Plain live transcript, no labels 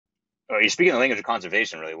Oh, you're speaking the language of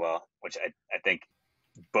conservation really well, which I think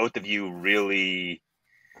both of you really,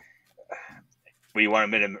 whether you want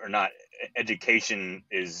to admit it or not, education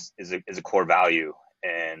is a core value,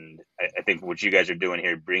 and I think what you guys are doing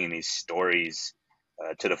here, bringing these stories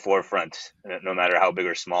to the forefront, no matter how big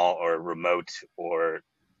or small or remote or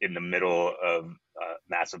in the middle of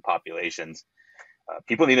massive populations,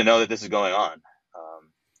 people need to know that this is going on,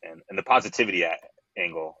 and the positivity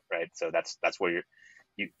angle, right? So that's where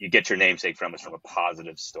you get your namesake from, is from a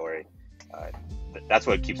positive story. Uh, that's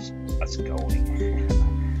what keeps us going.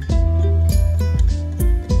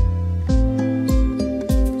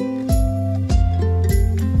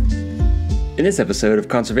 In this episode of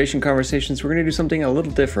Conservation Conversations, we're going to do something a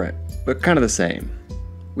little different, but kind of the same.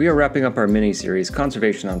 We are wrapping up our mini-series,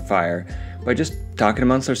 Conservation on Fire, by just talking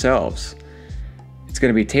amongst ourselves. It's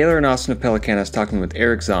going to be Taylor and Austin of Pelecanus talking with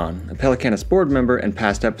Eric Zahn, a Pelecanus board member and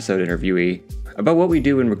past episode interviewee, about what we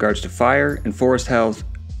do in regards to fire and forest health,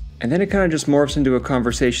 and then it kind of just morphs into a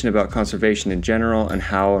conversation about conservation in general and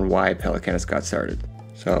how and why Pelecanus got started.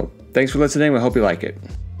 So, thanks for listening, we hope you like it.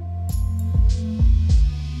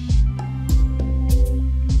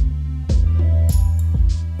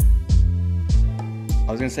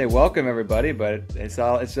 I was gonna say welcome everybody, but it's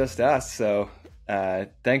just us. So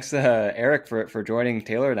thanks Eric for joining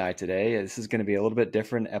Taylor and I today. This is going to be a little bit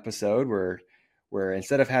different episode where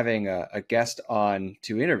instead of having a guest on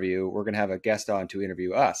to interview, we're going to have a guest on to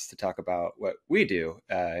interview us to talk about what we do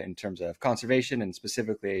in terms of conservation, and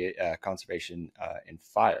specifically conservation in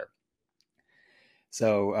fire.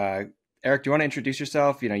 So Eric, do you want to introduce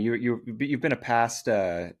yourself? You know, you've been a past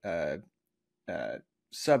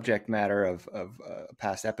subject matter of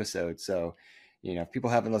past episodes. So, you know, if people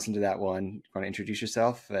haven't listened to that one, you want to introduce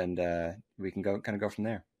yourself, and we can go from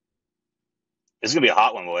there. This is gonna be a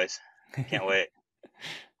hot one, boys. Can't wait.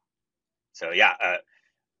 So yeah,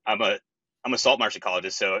 I'm a salt marsh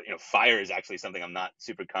ecologist, so fire is actually something I'm not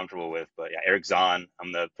super comfortable with. But yeah, Eric Zahn,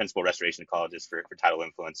 I'm the principal restoration ecologist for Tidal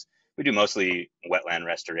Influence. We do mostly wetland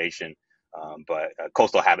restoration, but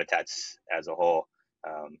coastal habitats as a whole,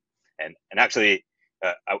 and actually.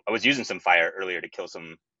 I was using some fire earlier to kill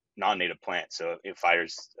some non-native plants. So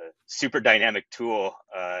fire's a super dynamic tool,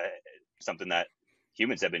 something that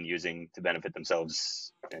humans have been using to benefit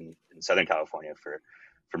themselves in Southern California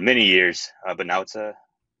for many years. But now it's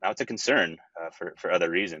a concern for other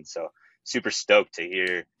reasons. So super stoked to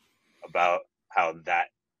hear about how that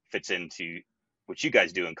fits into what you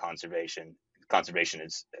guys do in conservation. Conservation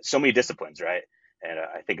is so many disciplines, right? And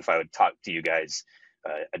I think if I would talk to you guys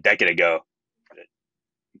a decade ago,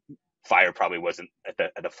 fire probably wasn't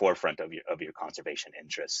at the forefront of your conservation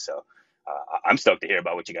interests. So I'm stoked to hear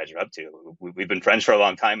about what you guys are up to. We've been friends for a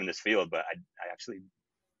long time in this field, but I actually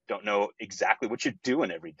don't know exactly what you're doing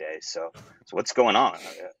every day. So what's going on?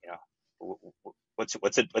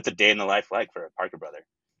 What's a day in the life like for a Parker brother?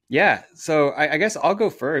 Yeah, so I guess I'll go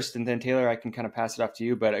first, and then Taylor, I can kind of pass it off to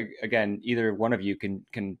you. But again, either one of you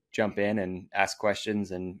can jump in and ask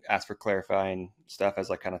questions and ask for clarifying stuff as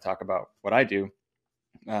I kind of talk about what I do.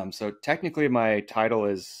 So technically my title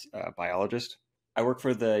is biologist. I work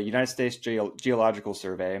for the United States Geological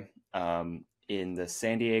Survey in the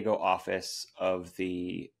San Diego office of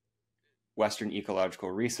the Western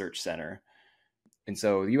Ecological Research Center. And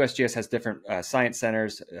so the USGS has different science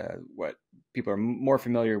centers. What people are more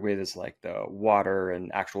familiar with is like the water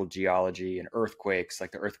and actual geology and earthquakes.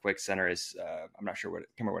 Like the Earthquake Center is, I'm not sure can't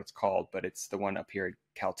remember what it's called, but it's the one up here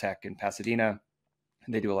at Caltech in Pasadena.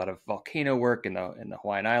 They do a lot of volcano work in the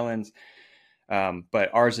Hawaiian Islands. But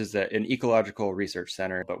ours is an ecological research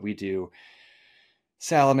center, but we do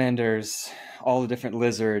salamanders, all the different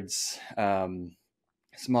lizards,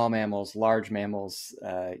 small mammals, large mammals,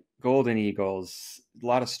 golden eagles, a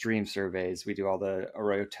lot of stream surveys. We do all the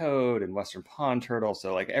arroyo toad and western pond turtle.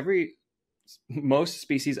 So like most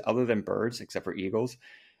species other than birds, except for eagles,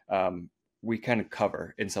 we kind of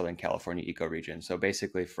cover in Southern California ecoregion. So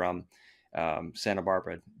basically from Santa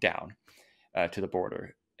Barbara down to the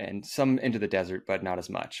border, and some into the desert, but not as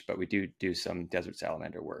much. But we do some desert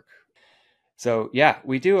salamander work. So yeah,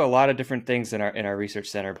 we do a lot of different things in our research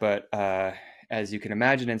center. But as you can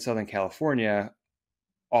imagine, in Southern California,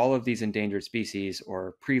 all of these endangered species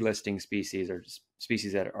or pre-listing species or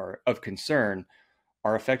species that are of concern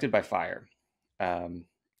are affected by fire.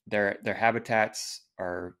 Their habitats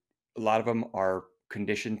a lot of them are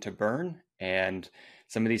conditioned to burn, and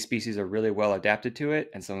some of these species are really well adapted to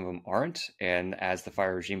it, and some of them aren't. And as the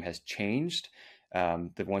fire regime has changed,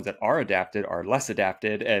 the ones that are adapted are less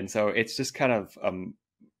adapted. And so it's just kind of a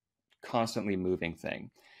constantly moving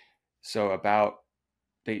thing. So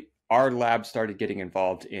our lab started getting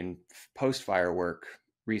involved in post-fire work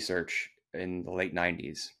research in the late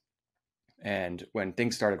 90s. And when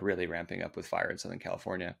things started really ramping up with fire in Southern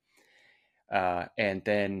California. And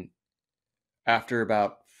then after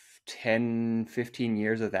about 10, 15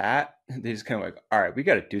 years of that, they just kind of like, all right, we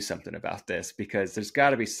got to do something about this, because there's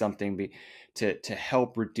got to be something to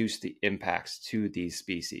help reduce the impacts to these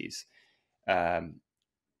species.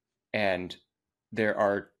 And there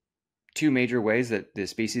are two major ways that the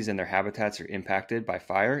species and their habitats are impacted by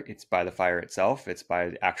fire. It's by the fire itself. It's by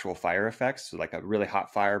the actual fire effects. So like a really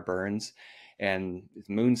hot fire burns and it's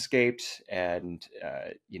moonscaped. And,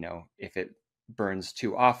 if it burns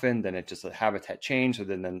too often, then it just a habitat change. So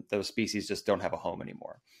then those species just don't have a home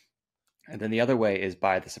anymore. And then the other way is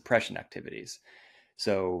by the suppression activities.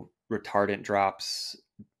 So retardant drops,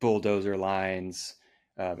 bulldozer lines,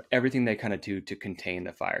 everything they kind of do to contain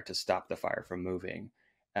the fire, to stop the fire from moving.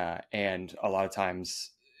 And a lot of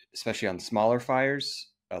times, especially on smaller fires,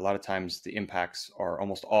 a lot of times the impacts are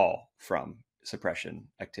almost all from suppression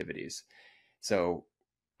activities. So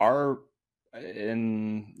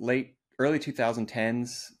in early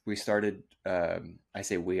 2010s, we started, I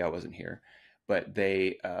say we, I wasn't here, but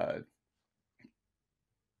they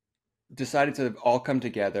decided to all come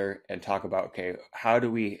together and talk about, okay, how do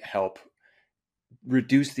we help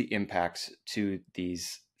reduce the impacts to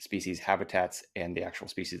these species habitats and the actual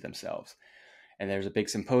species themselves. And there's a big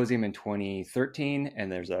symposium in 2013,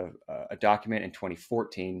 and there's a document in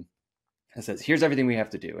 2014 that says, here's everything we have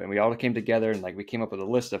to do. And we all came together and we came up with a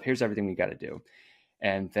list of here's everything we got to do.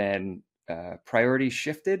 And then priorities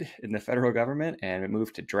shifted in the federal government, and it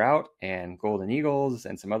moved to drought and golden eagles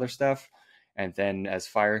and some other stuff. And then as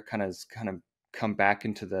fire kind of come back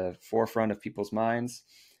into the forefront of people's minds,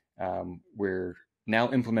 we're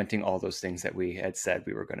now implementing all those things that we had said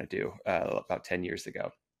we were going to do about 10 years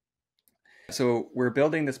ago. So we're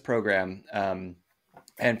building this program.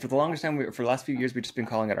 And for the longest time, for the last few years, we've just been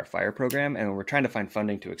calling it our fire program. And we're trying to find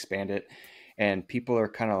funding to expand it. And people are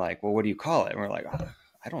kind of like, well, what do you call it? And we're like, oh,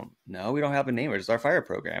 I don't know. We don't have a name. It's our fire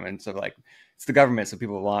program. And so it's the government. So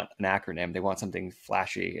people want an acronym. They want something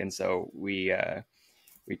flashy. And so we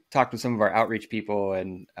talked with some of our outreach people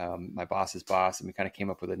and my boss's boss, and we kind of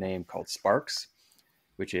came up with a name called SPARCS,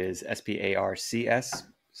 which is SPARCS.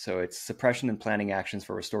 So it's Suppression and Planning Actions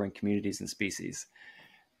for Restoring Communities and Species.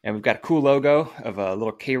 And we've got a cool logo of a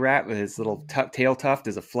little K-rat with his little tail tuft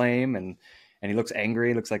as a flame, and he looks angry.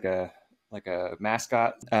 He looks like a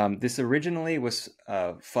mascot. This originally was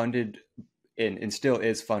funded and still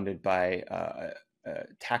is funded by a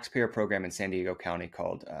taxpayer program in San Diego County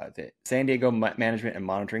called the San Diego Management and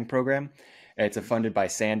Monitoring Program. It's funded by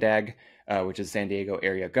SANDAG, which is San Diego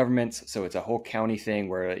Area Governments. So it's a whole county thing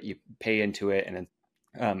where you pay into it,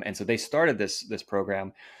 and so they started this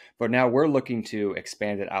program. But now we're looking to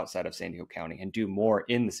expand it outside of San Diego County and do more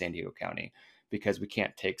in the San Diego County, because we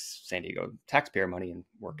can't take San Diego taxpayer money and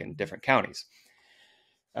work in different counties.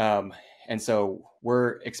 And so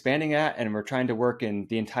we're expanding that, and we're trying to work in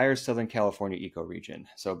the entire Southern California ecoregion.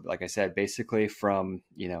 So like I said, basically from,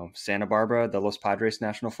 Santa Barbara, the Los Padres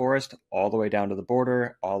National Forest, all the way down to the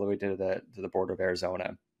border, all the way to the border of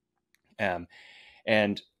Arizona.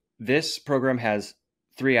 And this program has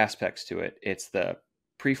three aspects to it. It's the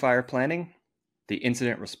pre-fire planning, the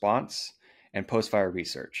incident response, and post-fire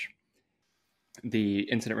research. The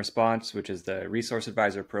incident response, which is the resource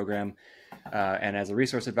advisor program. And as a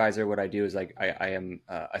resource advisor, what I do is I am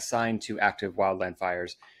assigned to active wildland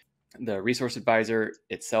fires. The resource advisor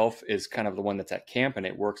itself is kind of the one that's at camp, and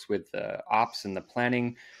it works with the ops and the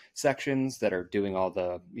planning sections that are doing all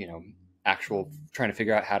the, actual trying to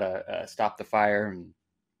figure out how to stop the fire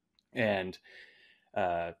and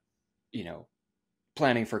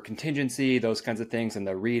planning for contingency, those kinds of things. And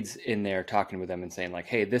the reads in there talking with them and saying like,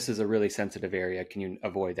 hey, this is a really sensitive area. Can you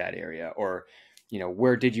avoid that area? Or,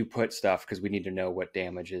 where did you put stuff? Because we need to know what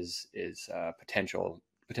damage is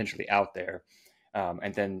potentially out there.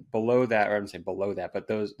 And then below that, or I'm saying below that, but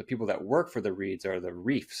the people that work for the reads are the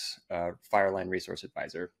REEFs, Fireline Resource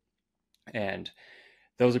Advisor. And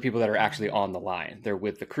those are people that are actually on the line. They're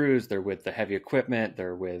with the crews, they're with the heavy equipment,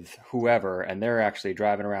 they're with whoever, and they're actually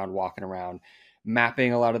driving around, walking around,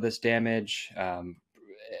 mapping a lot of this damage.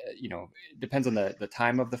 It depends on the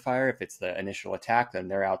time of the fire. If it's the initial attack, then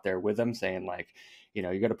they're out there with them saying like,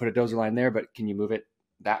 you got to put a dozer line there, but can you move it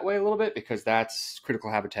that way a little bit? Because that's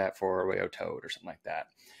critical habitat for a arroyo toad or something like that.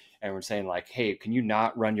 And we're saying like, hey, can you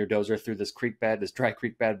not run your dozer through this dry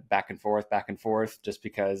creek bed back and forth, just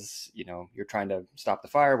because, you're trying to stop the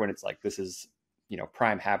fire, when it's like, this is,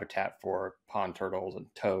 prime habitat for pond turtles and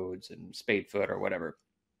toads and spadefoot or whatever.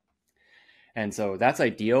 And so that's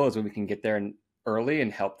ideal, is when we can get there early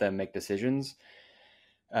and help them make decisions.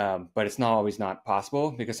 But it's not always not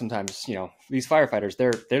possible, because sometimes, these firefighters,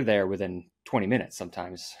 they're there within 20 minutes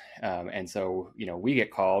sometimes. And so, we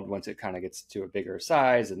get called once it kind of gets to a bigger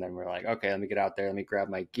size, and then we're like, okay, let me get out there, let me grab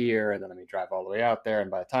my gear, and then let me drive all the way out there. And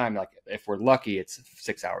by the time, like, if we're lucky, it's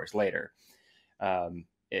 6 hours later.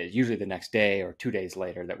 It's usually the next day or 2 days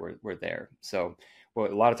later that we're there. So, well,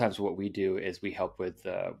 a lot of times what we do is we help with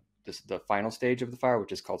the final stage of the fire,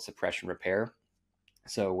 which is called suppression repair.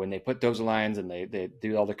 So when they put dozer lines and they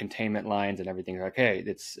do all the containment lines and everything, like, hey,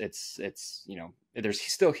 it's there's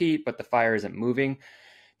still heat, but the fire isn't moving.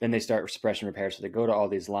 Then they start suppression repair. So they go to all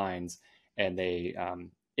these lines, and they,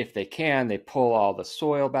 if they can, they pull all the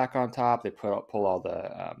soil back on top. They pull all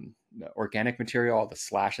the organic material, all the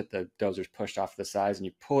slash that the dozer's pushed off the sides, and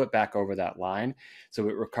you pull it back over that line, so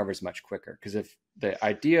it recovers much quicker. Because if the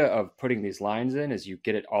idea of putting these lines in is you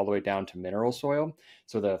get it all the way down to mineral soil,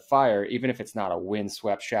 so the fire, even if it's not a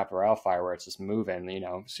windswept chaparral fire where it's just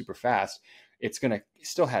moving, super fast, it's going to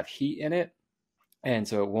still have heat in it, and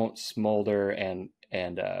so it won't smolder and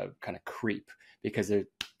kind of creep, because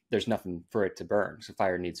there's nothing for it to burn. So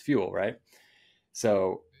fire needs fuel, right?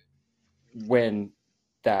 So when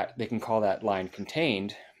that they can call that line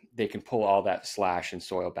contained, they can pull all that slash and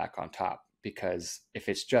soil back on top. Because if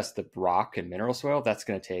it's just the rock and mineral soil, that's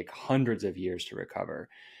going to take hundreds of years to recover.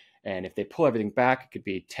 And if they pull everything back, it could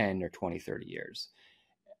be 10 or 20, 30 years.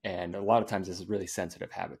 And a lot of times this is really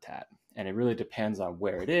sensitive habitat. And it really depends on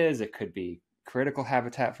where it is. It could be critical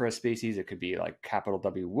habitat for a species. It could be like capital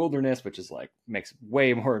W wilderness, which is like makes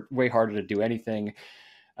way harder to do anything.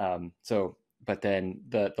 But then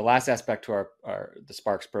the last aspect to the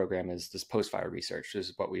Sparks program is this post-fire research. This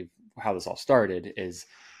is how this all started, is,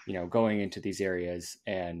 going into these areas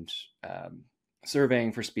and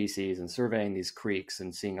surveying for species and surveying these creeks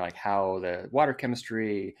and seeing like how the water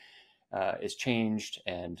chemistry is changed,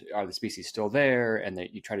 and are the species still there, and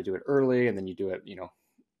that you try to do it early, and then you do it,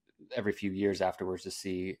 every few years afterwards, to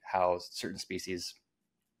see how certain species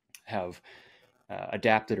have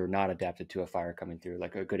adapted or not adapted to a fire coming through.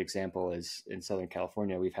 Like a good example is in Southern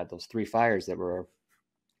California, we've had those 3 fires that were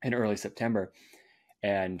in early September,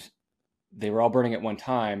 and they were all burning at one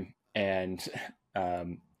time. And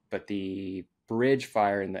but the bridge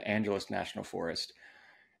fire in the Angeles National Forest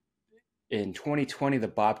in 2020, the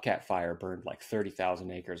Bobcat fire burned like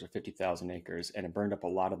 30,000 acres or 50,000 acres, and it burned up a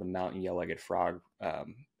lot of the mountain yellow-legged frog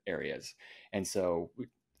areas. And so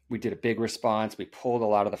we did a big response. We pulled a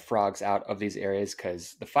lot of the frogs out of these areas,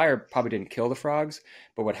 because the fire probably didn't kill the frogs,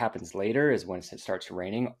 but what happens later is when it starts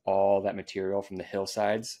raining, all that material from the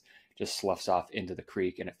hillsides just sloughs off into the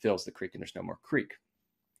creek, and it fills the creek, and there's no more creek.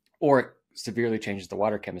 Or it severely changes the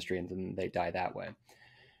water chemistry, and then they die that way.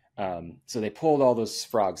 So they pulled all those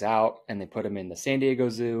frogs out, and they put them in the San Diego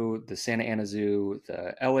Zoo, the Santa Ana Zoo,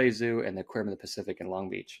 the LA Zoo, and the Aquarium of the Pacific in Long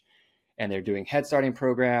Beach. And they're doing head starting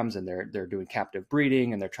programs, and they're doing captive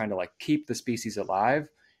breeding, and they're trying to like keep the species alive.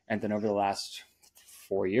 And then over the last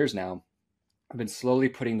 4 years now, I've been slowly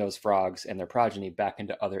putting those frogs and their progeny back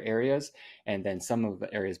into other areas, and then some of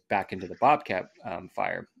the areas back into the Bobcat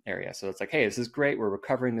fire area. So it's like, hey, this is great. We're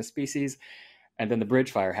recovering the species. And then the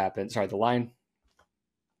bridge fire happened. Sorry, the line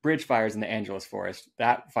bridge fires in the Angeles forest.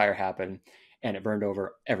 That fire happened, and it burned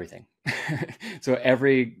over everything. So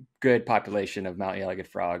every good population of mountain yellow-legged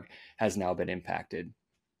frog has now been impacted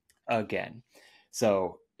again.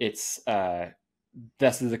 So it's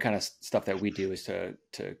this is the kind of stuff that we do, is to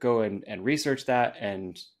go and research that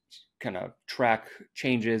and kind of track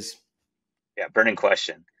changes. Yeah, burning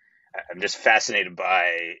question. I'm just fascinated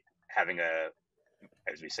by having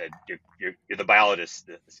as we said, you're the biologist,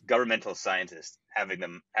 the governmental scientist,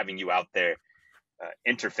 having you out there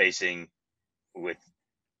interfacing with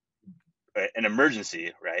an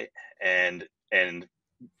emergency, right? And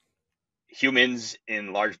humans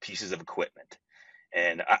in large pieces of equipment.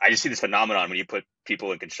 And I just see this phenomenon when you put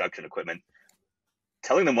people in construction equipment.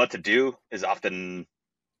 Telling them what to do is often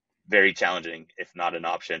very challenging, if not an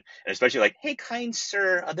option. And especially like, hey, kind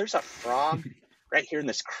sir, there's a frog right here in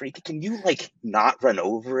this creek. Can you like not run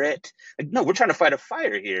over it? Like, no, we're trying to fight a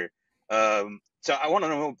fire here. So I want to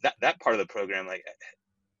know that part of the program, like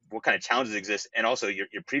what kind of challenges exist, and also your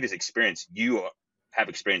previous experience. You have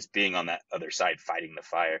experience being on that other side fighting the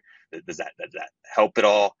fire. Does that help at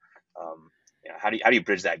all? How do you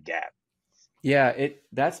bridge that gap? Yeah,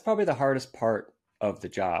 that's probably the hardest part of the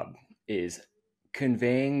job, is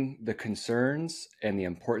conveying the concerns and the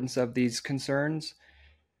importance of these concerns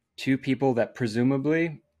to people that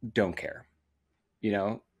presumably don't care.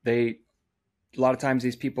 A lot of times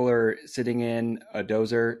these people are sitting in a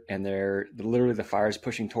dozer, and they're literally, the fire's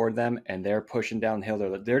pushing toward them, and they're pushing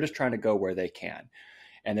downhill. They're just trying to go where they can,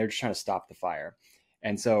 and they're just trying to stop the fire.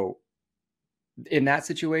 And so in that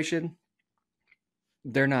situation,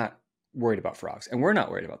 they're not worried about frogs, and we're not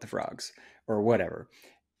worried about the frogs or whatever.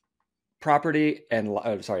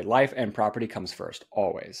 Life and property comes first,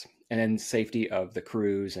 always. And then safety of the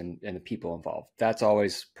crews and the people involved. That's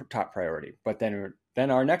always top priority. But then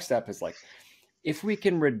our next step is like, if we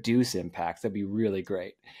can reduce impact, that'd be really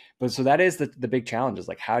great. But so that is the big challenge, is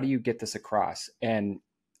like, how do you get this across? And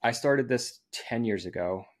I started this 10 years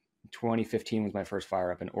ago. 2015 was my first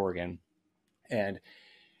fire up in Oregon. And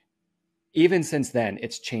even since then,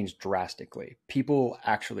 it's changed drastically. People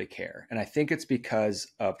actually care. And I think it's because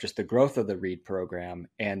of just the growth of the READ program,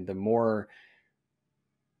 and the more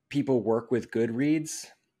people work with good reads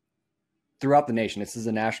throughout the nation. This is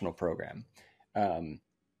a national program.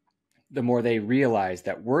 The more they realize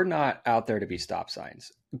that we're not out there to be stop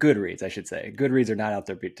signs. Good reads, I should say. Good reads are not out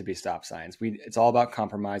there to be stop signs. It's all about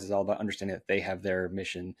compromise. It's all about understanding that they have their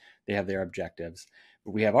mission, they have their objectives,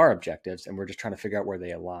 but we have our objectives, and we're just trying to figure out where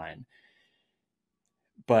they align.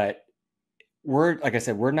 But like I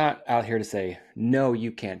said, we're not out here to say, no,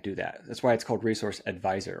 you can't do that. That's why it's called resource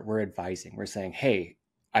advisor. We're advising. We're saying, hey,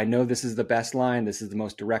 I know this is the best line. This is the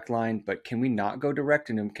most direct line, but can we not go direct?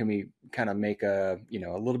 And can we kind of make a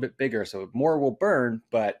little bit bigger, so more will burn,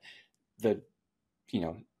 but the,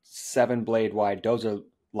 7 blade wide dozer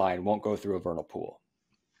line won't go through a vernal pool,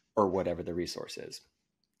 or whatever the resource is.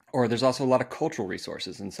 Or there's also a lot of cultural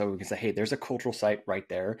resources. And so we can say, hey, there's a cultural site right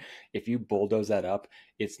there. If you bulldoze that up,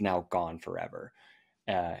 it's now gone forever.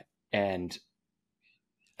 And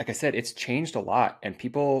like I said, it's changed a lot.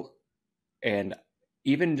 And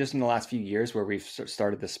even just in the last few years, where we've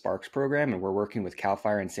started the Sparks program and we're working with CAL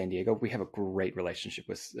FIRE in San Diego, we have a great relationship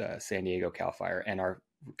with San Diego CAL FIRE, and our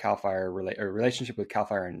CAL FIRE relationship with CAL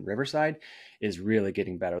FIRE in Riverside is really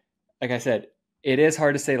getting better. Like I said, it is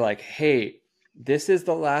hard to say like, hey, this is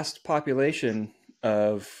the last population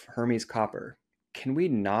of Hermes copper. Can we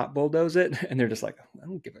not bulldoze it? And they're just like, I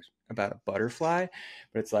don't give a about a butterfly.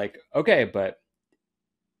 But it's like, okay, but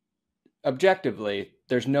objectively,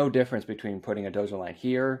 there's no difference between putting a dozer line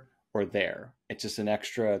here or there. It's just an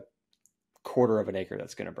extra quarter of an acre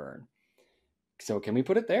that's going to burn. So can we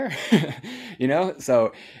put it there?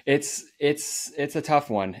 So it's a tough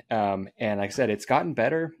one. And like I said, it's gotten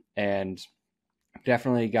better, and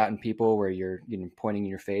definitely gotten people where you're pointing in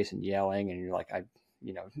your face and yelling, and you're like,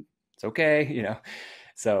 it's okay.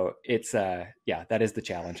 So it's that is the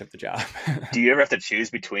challenge of the job. Do you ever have to choose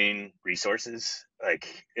between resources?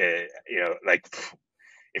 Like, like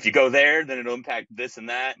if you go there, then it'll impact this and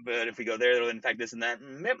that. But if we go there, it'll impact this and that.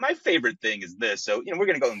 My favorite thing is this. So, we're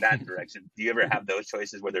going to go in that direction. Do you ever have those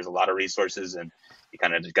choices where there's a lot of resources and you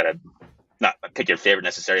kind of just got to not pick your favorite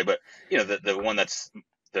necessarily, but, the one that's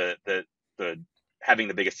the having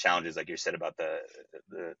the biggest challenges, like you said about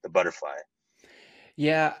the butterfly?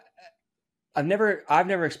 Yeah. I've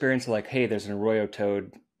never experienced like, hey, there's an arroyo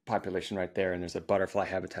toad population right there, and there's a butterfly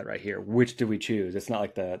habitat right here. Which do we choose? It's not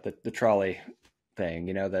like the trolley thing,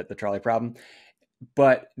 the trolley problem.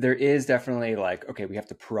 But there is definitely like, okay, we have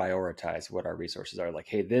to prioritize what our resources are. Like,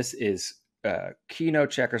 hey, this is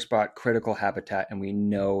keynote checker spot, critical habitat, and we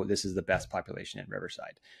know this is the best population in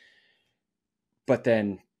Riverside. But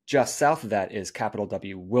then just south of that is capital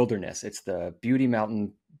W wilderness. It's the Beauty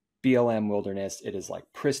Mountain BLM wilderness. It is like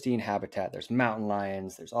pristine habitat. There's mountain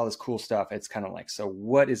lions. There's all this cool stuff. It's kind of like, so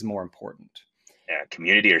what is more important? Yeah,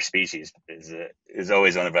 community or species is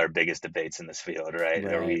always one of our biggest debates in this field, right?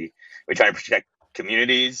 Are we trying to protect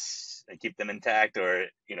communities and keep them intact, or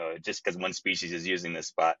just because one species is using this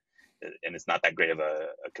spot and it's not that great of a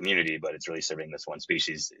community, but it's really serving this one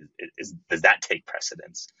species, does that take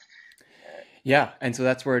precedence? Yeah. And so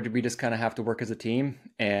that's where we just kind of have to work as a team.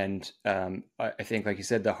 And I think, like you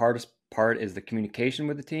said, the hardest part is the communication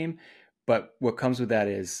with the team. But what comes with that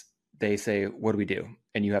is they say, what do we do?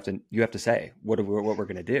 And you have to say what we're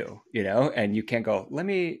going to do, and you can't go,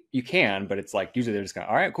 you can, but it's like, usually they're just going,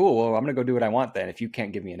 all right, cool. Well, I'm going to go do what I want then, if you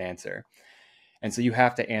can't give me an answer. And so you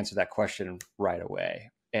have to answer that question right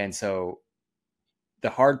away. And so the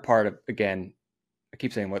hard part, again, I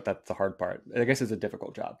keep saying that's the hard part. I guess it's a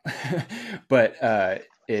difficult job, but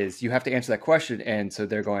is you have to answer that question. And so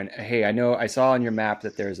they're going, hey, I saw on your map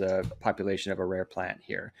that there's a population of a rare plant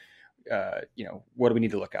here. What do we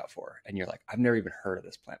need to look out for? And you're like, I've never even heard of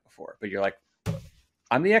this plant before, but you're like,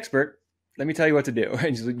 I'm the expert. Let me tell you what to do.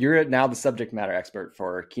 And you're now the subject matter expert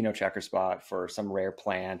for keynote checker spot, for some rare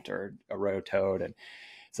plant or a arroyo toad. And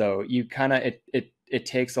so you kind of, it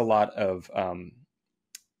takes a lot of,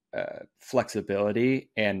 flexibility,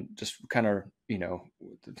 and just kind of,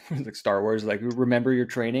 like Star Wars, like, remember your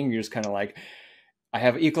training. You're just kind of like, I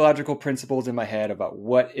have ecological principles in my head about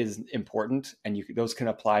what is important, and those can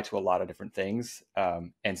apply to a lot of different things.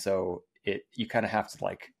 And so you kind of have to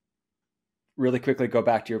like really quickly go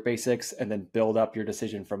back to your basics and then build up your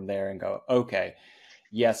decision from there and go, okay,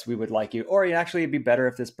 yes, we would like you, or actually it'd be better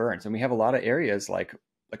if this burns. And we have a lot of areas like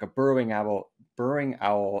a burrowing owl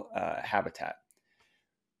habitat.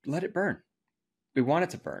 Let it burn. We want it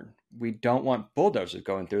to burn. We don't want bulldozers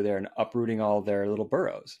going through there and uprooting all their little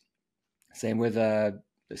burrows. Same with the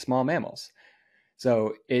small mammals.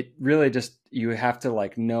 So it really just, you have to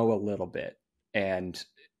like know a little bit. And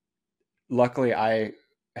luckily I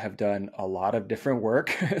have done a lot of different work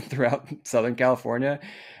throughout Southern California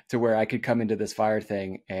to where I could come into this fire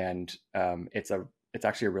thing. And it's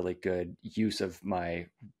actually a really good use of my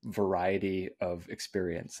variety of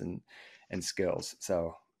experience and skills.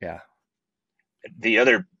 So yeah. The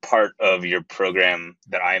other part of your program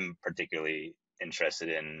that I'm particularly interested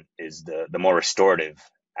in is the more restorative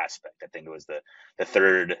aspect. I think it was the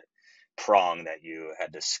third prong that you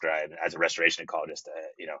had described as a restoration ecologist.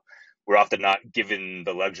 We're often not given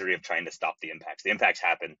the luxury of trying to stop the impacts. The impacts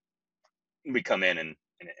happen. We come in and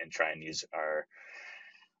try and use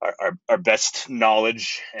our best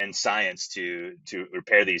knowledge and science to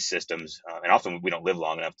repair these systems. And often we don't live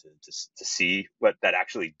long enough to see what that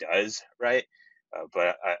actually does, right?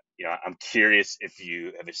 But I'm curious if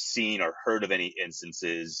you have seen or heard of any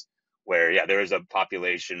instances where, yeah, there was a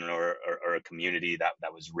population or a community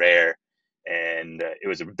that was rare, and it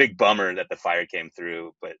was a big bummer that the fire came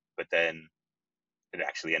through, but then it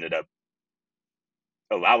actually ended up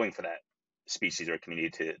allowing for that species or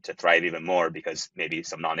community to thrive even more because maybe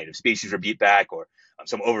some non-native species were beat back, or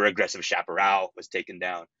some over-aggressive chaparral was taken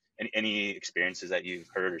down. Any experiences that you've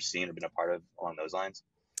heard or seen or been a part of along those lines?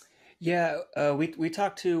 Yeah, we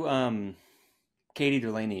talked to Katie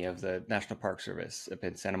Delaney of the National Park Service up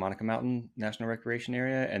in Santa Monica Mountain National Recreation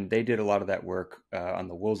Area, and they did a lot of that work on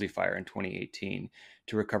the Woolsey Fire in 2018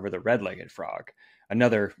 to recover the red-legged frog,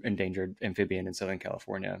 another endangered amphibian in Southern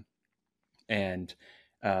California. And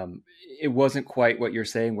it wasn't quite what you're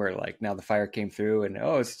saying, where like now the fire came through and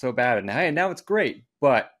oh, it's so bad, and now it's great,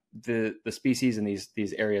 but the species in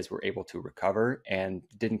these areas were able to recover and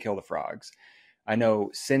didn't kill the frogs. I know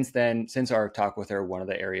since then, since our talk with her, one of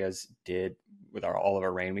the areas did, with all of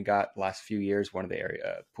our rain we got the last few years, one of the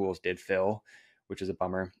area pools did fill, which is a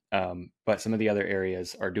bummer. But some of the other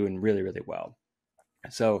areas are doing really, really well.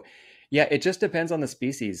 So yeah, it just depends on the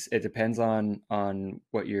species. It depends on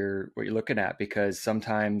what you're looking at, because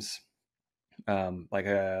sometimes, like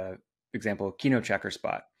a example, Kino checker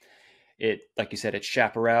spot. It, like you said, it's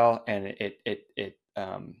chaparral, and it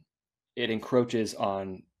encroaches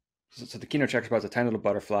on. So the Kino checker spot is a tiny little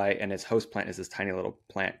butterfly, and its host plant is this tiny little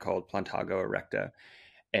plant called Plantago erecta,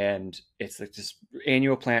 and it's like this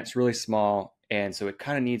annual plant. It's really small, and so it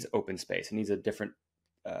kind of needs open space. It needs a different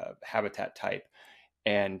habitat type.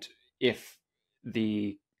 And if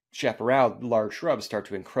the chaparral, large shrubs, start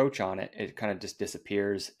to encroach on it, it kind of just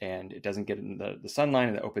disappears, and it doesn't get in the sunlight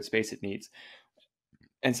and the open space it needs.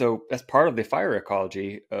 And so that's part of the fire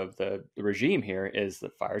ecology of the regime here, is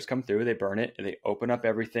that fires come through, they burn it, they open up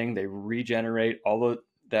everything, they regenerate all of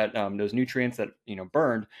that, those nutrients that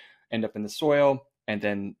burned end up in the soil, and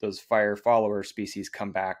then those fire follower species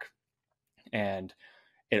come back, and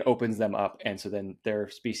it opens them up, and so then their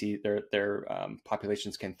species, their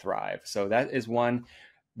populations can thrive. So that is one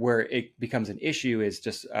where it becomes an issue. Is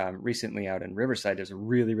just recently out in Riverside, there's a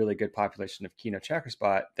really, really good population of Kino checker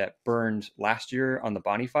spot that burned last year on the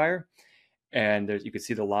Bonnie Fire, and you could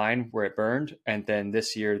see the line where it burned, and then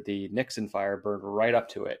this year the Nixon Fire burned right up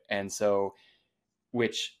to it, and so,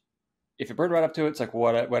 which, if it burned right up to it, it's like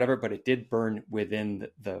whatever, but it did burn within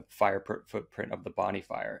the fire footprint of the Bonnie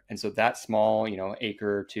Fire. And so that small,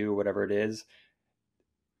 acre or two, whatever it is,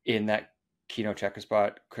 in that Kino checker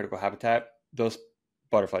spot critical habitat, those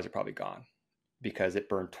butterflies are probably gone because it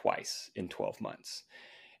burned twice in 12 months.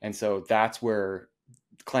 And so that's where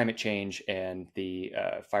climate change and the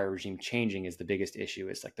fire regime changing is the biggest issue,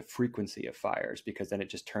 is like the frequency of fires, because then it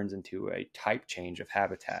just turns into a type change of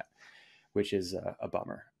habitat, which is a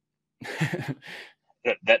bummer.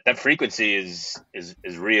 that frequency is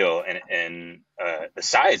real, and the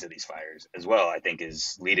size of these fires as well, I think,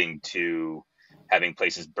 is leading to having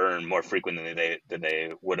places burn more frequently than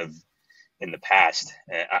they would have in the past.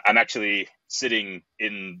 I'm actually sitting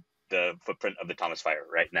in the footprint of the Thomas Fire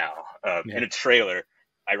right now, in a trailer.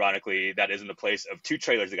 Ironically, that is in the place of two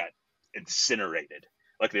trailers that got incinerated.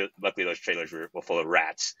 Luckily those trailers were full of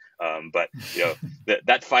rats. But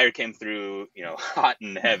that fire came through, hot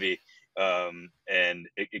and heavy, and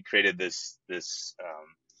it created this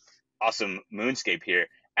awesome moonscape here.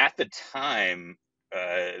 At the time,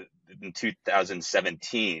 in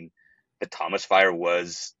 2017, the Thomas Fire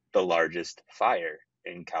was the largest fire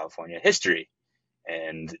in California history.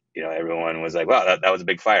 And, everyone was like, wow, that was a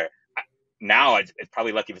big fire. Now it's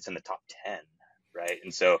probably lucky if it's in the top 10, right?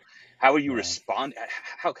 And so how will you respond?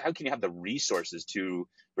 How can you have the resources to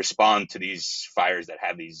respond to these fires that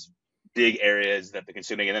have these big areas that they're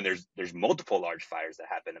consuming? And then there's multiple large fires that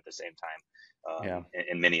happen at the same time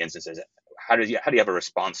in many instances. How do you have a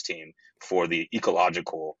response team for the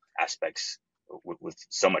ecological aspects with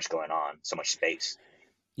so much going on, so much space?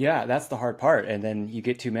 Yeah, that's the hard part. And then you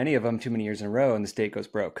get too many of them, too many years in a row, and the state goes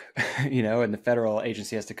broke, and the federal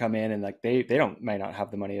agency has to come in and like they might not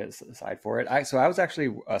have the money aside for it. So I was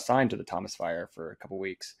actually assigned to the Thomas Fire for a couple of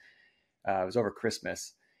weeks. It was over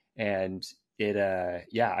Christmas, and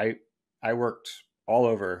I worked all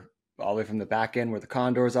over, all the way from the back end where the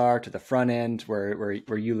condors are to the front end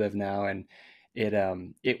where you live now, and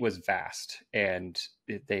it was vast, and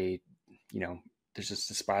there's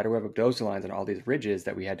just a spider web of dozer lines on all these ridges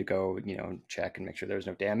that we had to go, check and make sure there was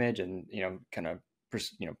no damage and, kind of,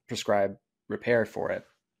 prescribe repair for it.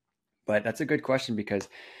 But that's a good question because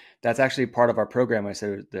that's actually part of our program. I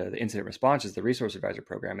said the incident response is the resource advisor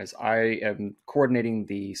program. Is I am coordinating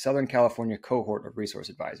the Southern California cohort of resource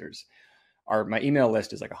advisors. My email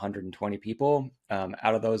list is like 120 people.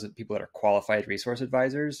 Out of those people that are qualified resource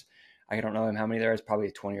advisors, I don't know how many there is,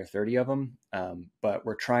 probably 20 or 30 of them. But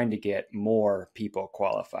we're trying to get more people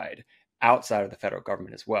qualified outside of the federal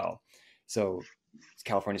government as well. So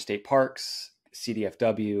California State Parks,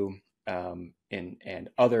 CDFW, and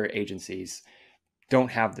other agencies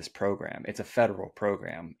don't have this program. It's a federal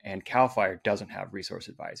program, and CAL FIRE doesn't have resource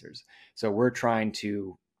advisors. So we're trying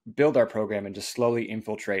to build our program and just slowly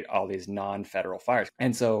infiltrate all these non-federal fires.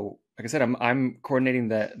 And so, like I said, I'm coordinating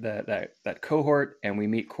that cohort, and we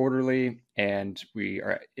meet quarterly, and we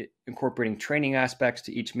are incorporating training aspects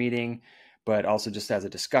to each meeting, but also just as a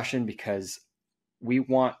discussion, because we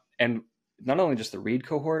want, and not only just the READ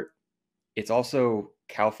cohort, it's also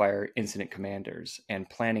CAL FIRE incident commanders and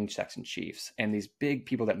planning section chiefs and these big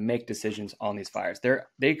people that make decisions on these fires.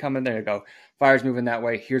 They come in there and go, fire's moving that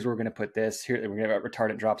way. Here's where we're going to put this. Here, we're going to have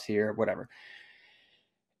retardant drops here, whatever.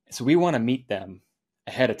 So we want to meet them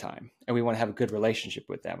ahead of time, and we want to have a good relationship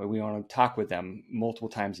with them, and we want to talk with them multiple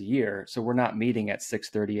times a year. So we're not meeting at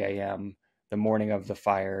 6:30 a.m. the morning of the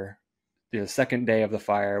fire, the second day of the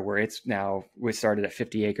fire, where we started at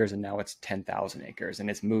 50 acres and now it's 10,000 acres, and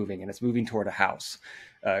it's moving toward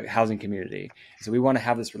a housing community. So we want to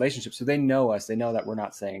have this relationship so they know us. They know that we're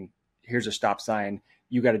not saying, here's a stop sign,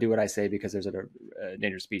 you got to do what I say because there's a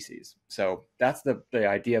endangered species. So that's the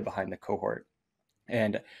idea behind the cohort.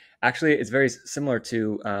 And actually it's very similar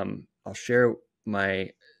to, I'll share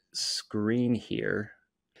my screen here.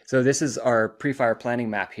 So this is our pre-fire planning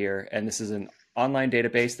map here. And this is an online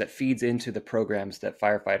database that feeds into the programs that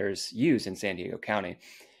firefighters use in San Diego County.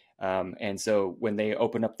 And so when they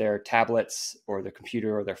open up their tablets or their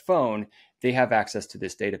computer or their phone, they have access to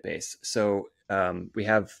this database. So we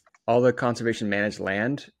have all the conservation managed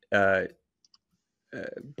land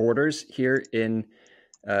borders here in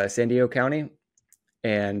San Diego County.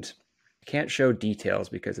 And I can't show details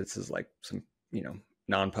because this is like some,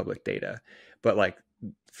 non-public data. But like,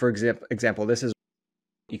 for example, this is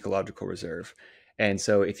ecological reserve. And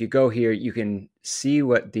so if you go here, you can see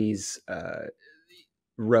what these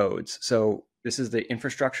roads. So this is the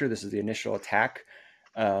infrastructure. This is the initial attack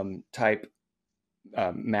type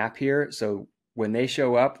map here. So when they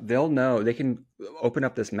show up, they'll know, they can open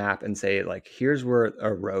up this map and say like, here's where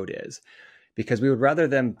a road is, because we would rather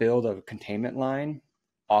them build a containment line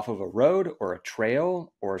off of a road or a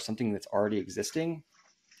trail or something that's already existing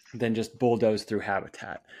than just bulldoze through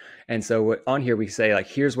habitat. And so on here, we say like,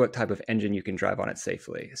 here's what type of engine you can drive on it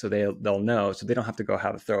safely. So they'll know, so they don't have to go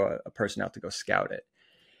throw a person out to go scout it.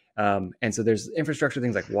 And so there's infrastructure,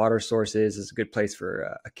 things like water sources is a good place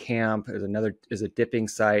for a camp. There's a dipping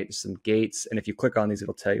site, some gates. And if you click on these,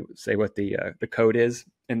 it'll say what the code is.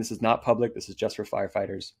 And this is not public. This is just for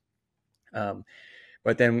firefighters.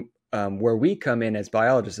 But then where we come in as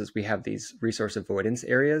biologists is we have these resource avoidance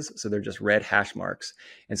areas. So they're just red hash marks.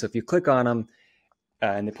 And so if you click on them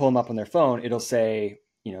and they pull them up on their phone, it'll say,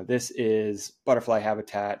 this is butterfly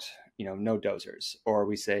habitat, no dozers. Or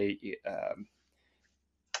we say,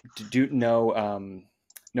 no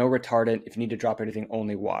retardant. If you need to drop anything,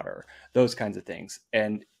 only water, those kinds of things.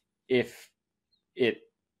 And if it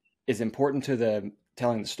is important to the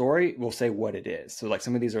telling the story, we'll say what it is. So like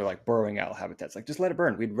some of these are like burrowing owl habitats, like just let it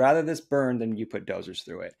burn. We'd rather this burn than you put dozers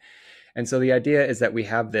through it. And so the idea is that we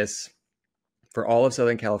have this for all of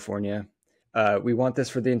Southern California. we want this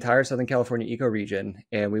for the entire Southern California ecoregion,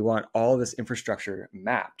 and we want all of this infrastructure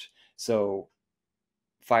mapped. So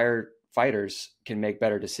firefighters can make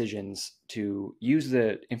better decisions to use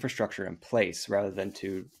the infrastructure in place rather than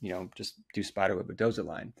to, just do spiderweb with dozer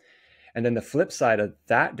line. And then the flip side of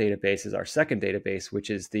that database is our second database, which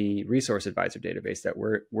is the resource advisor database that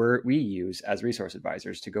we use as resource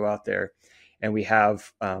advisors to go out there. And we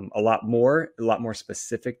have a lot more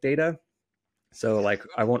specific data. So like,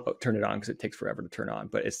 I won't turn it on because it takes forever to turn on,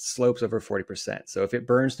 but it slopes over 40%. So if it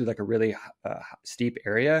burns through like a really steep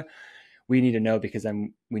area, we need to know, because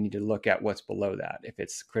then we need to look at what's below that. If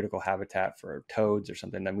it's critical habitat for toads or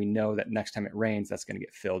something, then we know that next time it rains, that's going to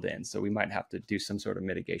get filled in. So we might have to do some sort of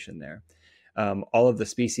mitigation there. All of the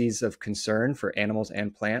species of concern for animals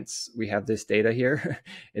and plants, we have this data here.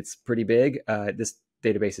 It's pretty big. This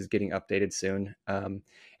database is getting updated soon. And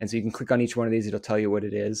so you can click on each one of these. It'll tell you what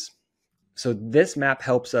it is. So this map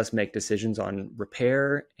helps us make decisions on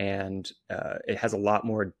repair, and it has a lot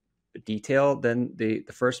more detail than the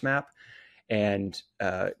first map. And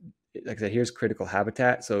like I said, here's critical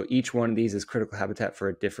habitat. So each one of these is critical habitat for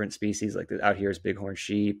a different species. Like out here is bighorn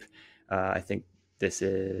sheep. I think this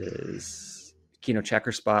is Keno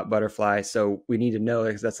checker spot butterfly. So we need to know,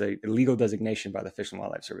 because that's a legal designation by the Fish and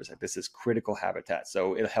Wildlife Service. Like, this is critical habitat.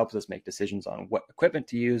 So it helps us make decisions on what equipment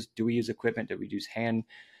to use. Do we use equipment? Do we use hand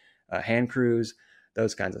crews?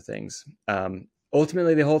 Those kinds of things.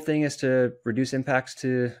 Ultimately, the whole thing is to reduce impacts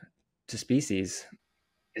to species.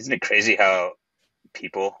 Isn't it crazy how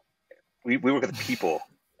we work with people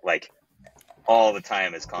like all the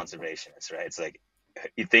time as conservationists, right? It's like,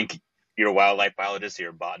 you think you're a wildlife biologist or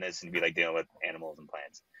you're a botanist and you'd be like dealing with animals and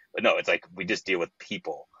plants. But no, it's like we just deal with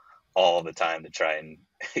people all the time to try and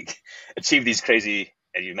achieve these crazy,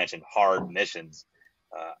 as you mentioned, hard missions.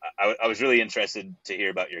 I was really interested to hear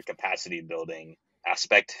about your capacity building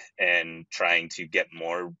aspect, and trying to get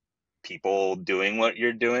more people doing what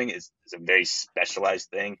you're doing is a very specialized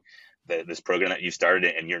thing. This program that you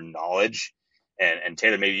started, and your knowledge, and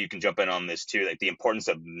Taylor, maybe you can jump in on this too, like the importance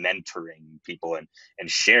of mentoring people and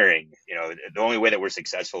sharing. The only way that we're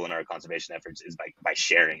successful in our conservation efforts is by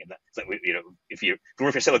sharing. And it's like, if you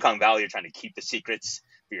work for Silicon Valley, you're trying to keep the secrets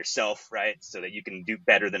for yourself, right? So that you can do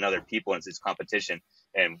better than other people, and it's this competition.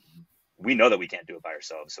 And we know that we can't do it by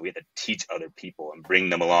ourselves. So we have to teach other people and bring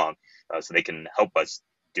them along so they can help us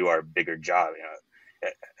do our bigger job.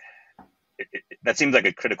 That seems like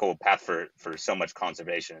a critical path for so much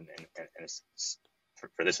conservation, and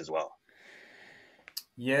for this as well.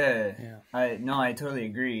 Yeah. I totally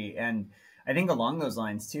agree. And I think along those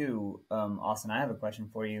lines too, Austin, I have a question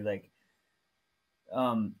for you. Like,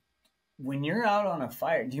 when you're out on a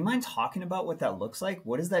fire, do you mind talking about what that looks like?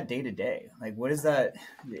 What is that day to day? Like, what is that?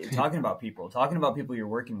 Talking about people you're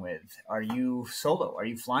working with. Are you solo? Are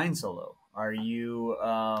you flying solo? Are you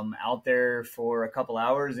out there for a couple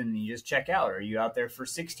hours and you just check out? Are you out there for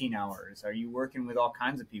 16 hours? Are you working with all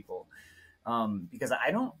kinds of people? Because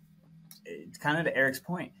it's kind of to Eric's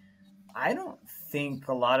point, I don't think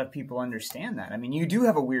a lot of people understand that. I mean, you do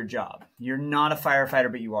have a weird job. You're not a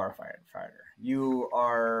firefighter, but you are a firefighter. You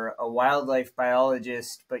are a wildlife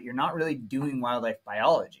biologist, but you're not really doing wildlife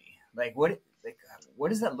biology. Like, what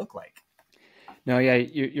does that look like? No, yeah,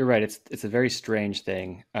 you're right. It's a very strange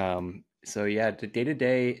thing. So yeah, the day to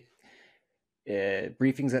day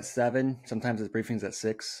briefings at 7. Sometimes it's briefings at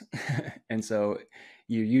 6, and so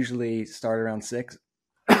you usually start around 6.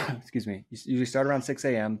 Excuse me. You usually start around 6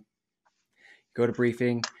 a.m. Go to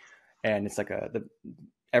briefing, and it's like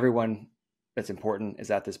everyone that's important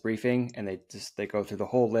is at this briefing, and they go through the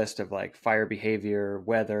whole list of like fire behavior,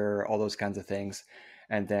 weather, all those kinds of things.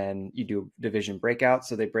 And then you do division breakouts.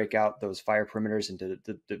 So they break out those fire perimeters into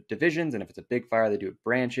the divisions. And if it's a big fire, they do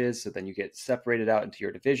branches. So then you get separated out into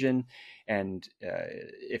your division. And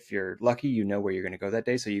if you're lucky, you know where you're going to go that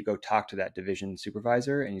day. So you go talk to that division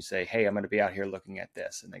supervisor and you say, hey, I'm going to be out here looking at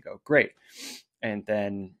this. And they go, great. And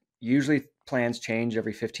then usually plans change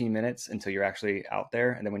every 15 minutes until you're actually out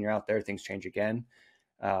there. And then when you're out there, things change again.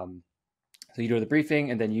 So you do the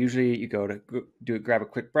briefing, and then usually you go to grab a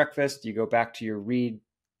quick breakfast. You go back to your reed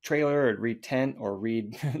trailer or reed tent or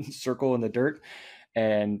reed circle in the dirt,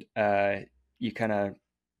 and you kind of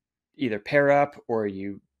either pair up or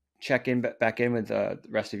you check in back in with the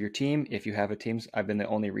rest of your team if you have a team. I've been the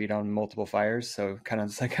only reed on multiple fires, so kind of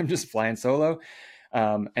just like I'm just flying solo.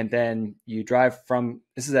 And then you drive from,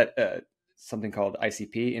 this is at something called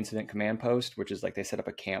ICP, Incident Command Post, which is like they set up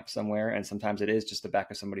a camp somewhere, and sometimes it is just the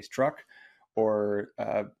back of somebody's truck. Or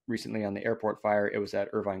recently on the airport fire, it was at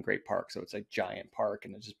Irvine Great Park. So it's a giant park,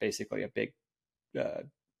 and it's just basically a big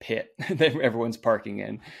pit that everyone's parking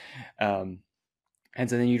in. And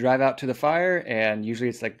so then you drive out to the fire, and usually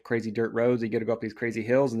it's like crazy dirt roads. You get to go up these crazy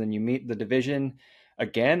hills, and then you meet the division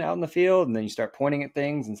again out in the field, and then you start pointing at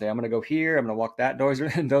things and say, I'm going to go here. I'm going to walk that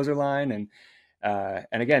dozer line.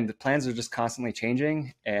 And again, the plans are just constantly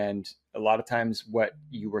changing. And a lot of times what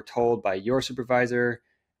you were told by your supervisor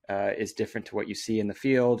is different to what you see in the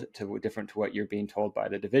field, to different to what you're being told by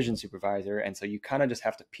the division supervisor. And so you kind of just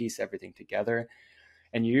have to piece everything together.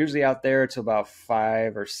 And you're usually out there till about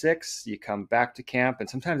 5 or 6. You come back to camp, and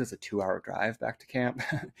sometimes it's a 2-hour drive back to camp.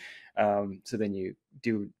 So then you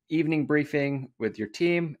do evening briefing with your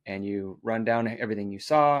team, and you run down everything you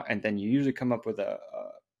saw, and then you usually come up with a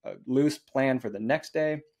loose plan for the next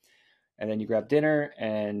day. And then you grab dinner,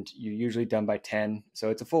 and you're usually done by 10. So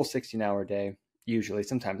it's a full 16-hour day. Usually,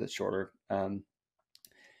 sometimes it's shorter. And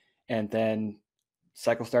then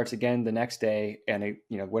cycle starts again the next day, and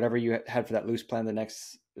whatever you had for that loose plan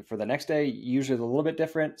for the next day, usually it's a little bit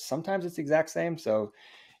different. Sometimes it's the exact same. So,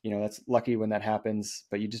 that's lucky when that happens,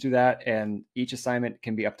 but you just do that. And each assignment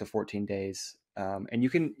can be up to 14 days. And you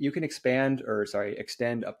can extend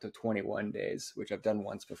up to 21 days, which I've done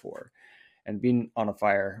once before. And being on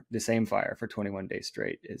the same fire for 21 days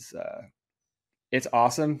straight is, it's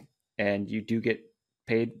awesome. And you do get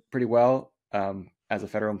paid pretty well, as a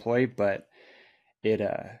federal employee, but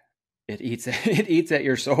it eats at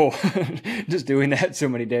your soul just doing that so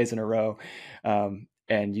many days in a row.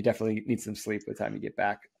 And you definitely need some sleep by the time you get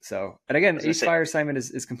back. So, and again, each fire assignment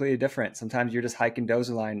is completely different. Sometimes you're just hiking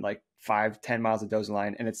dozer line, like 5-10 miles of dozer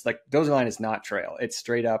line. And it's like, dozer line is not trail. It's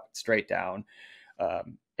straight up, straight down.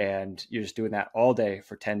 And you're just doing that all day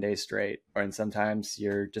for 10 days straight. And sometimes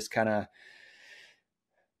you're just kind of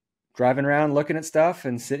driving around looking at stuff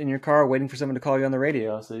and sitting in your car waiting for someone to call you on the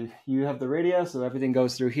radio. So you have the radio, so everything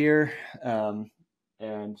goes through here.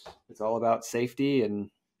 And it's all about safety and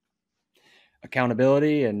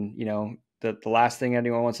accountability. And, the last thing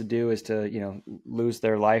anyone wants to do is to, lose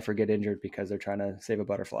their life or get injured because they're trying to save a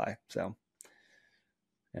butterfly. So,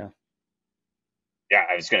 yeah. Yeah,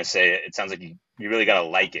 I was going to say, it sounds like you really got to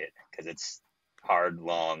like it, because it's hard,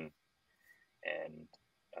 long, and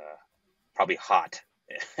probably hot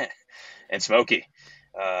and smoky.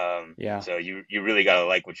 Yeah. So you really got to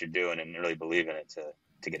like what you're doing and really believe in it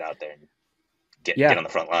to get out there and get on the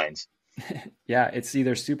front lines. Yeah, it's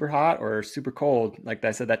either super hot or super cold. Like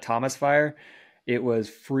I said, that Thomas fire, it was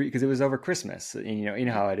free because it was over Christmas. And, you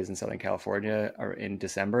know how it is in Southern California or in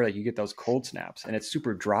December, like you get those cold snaps, and it's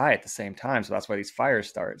super dry at the same time. So that's why these fires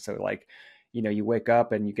start. So like, you wake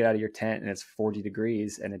up and you get out of your tent and it's 40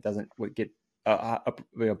 degrees and it doesn't get up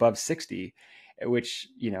above 60, which,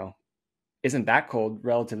 isn't that cold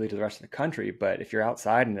relatively to the rest of the country. But if you're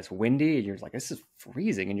outside and it's windy and you're like, this is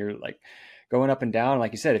freezing, and you're like going up and down,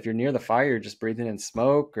 like you said, if you're near the fire, you're just breathing in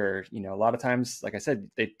smoke, or, a lot of times, like I said,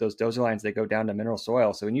 those dozer lines, they go down to mineral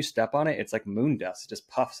soil. So when you step on it, it's like moon dust. It just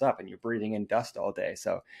puffs up and you're breathing in dust all day.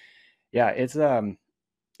 So yeah, it's,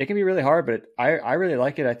 it can be really hard, but I really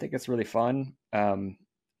like it. I think it's really fun.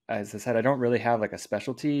 As I said, I don't really have like a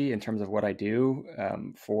specialty in terms of what I do,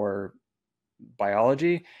 for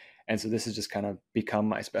biology. And so this has just kind of become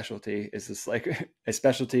my specialty, is this like a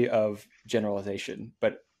specialty of generalization,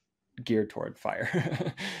 but geared toward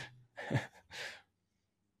fire.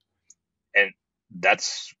 And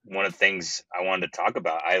that's one of the things I wanted to talk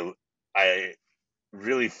about. I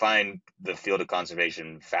really find the field of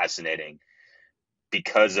conservation fascinating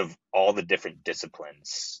because of all the different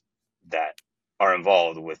disciplines that are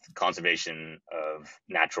involved with conservation of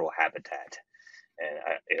natural habitat.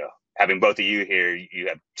 And having both of you here, you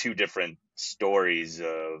have two different stories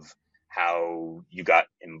of how you got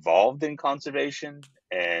involved in conservation,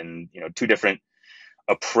 and two different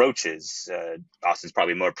approaches. Austin's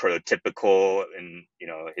probably more prototypical in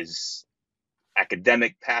his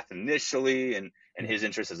academic path initially, and his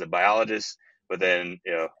interest as a biologist. But then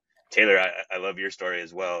Taylor, I love your story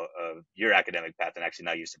as well of your academic path, and actually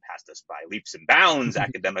now you surpassed us by leaps and bounds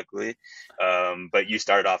academically. But you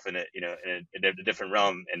started off in a different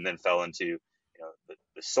realm, and then fell into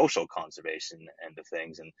the social conservation end of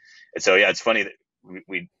things. And so yeah, it's funny that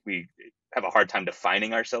we have a hard time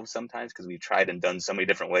defining ourselves sometimes, because we've tried and done so many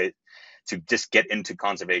different ways to just get into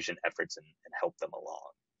conservation efforts and help them along.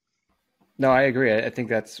 No, I agree. I think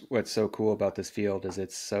that's what's so cool about this field, is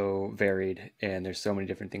it's so varied and there's so many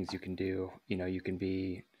different things you can do. You can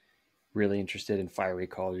be really interested in fire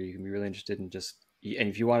recall, or you can be really interested in and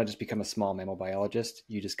if you want to just become a small mammal biologist,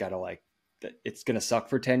 you just got to it's going to suck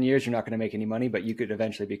for 10 years. You're not going to make any money, but you could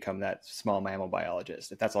eventually become that small mammal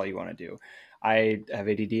biologist if that's all you want to do. I have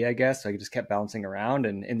ADD, I guess. So I just kept bouncing around,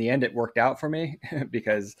 and in the end it worked out for me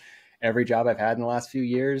because every job I've had in the last few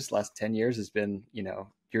years, last 10 years has been,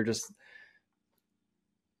 you're just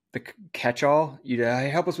the catch-all. Hey,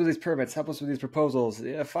 help us with these permits, help us with these proposals.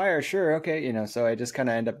 Yeah, fire, sure, okay, so I just kind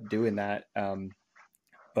of end up doing that.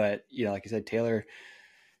 But like you said, Taylor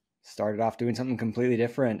started off doing something completely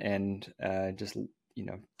different and just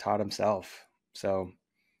taught himself. So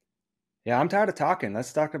yeah, I'm tired of talking.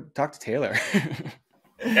 Let's talk to Taylor.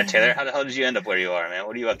 Yeah, Taylor, how the hell did you end up where you are, man?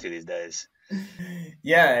 What are you up to these days?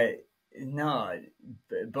 Yeah, no,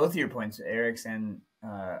 both of your points, Eric's and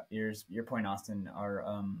your point, Austin,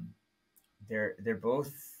 are they're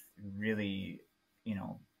both really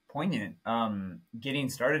poignant. Getting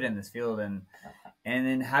started in this field and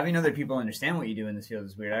then having other people understand what you do in this field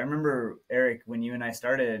is weird. I remember, Eric, when you and I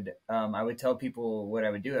started, I would tell people what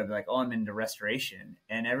I would do. I'd be like, "Oh, I'm into restoration,"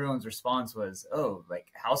 and everyone's response was, "Oh,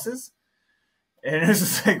 like houses?" And it was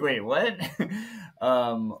just like, "Wait, what?"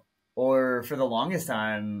 Or for the longest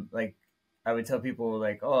time, like I would tell people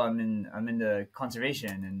like, "Oh, I'm into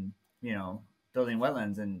conservation and building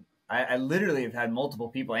wetlands," and I literally have had multiple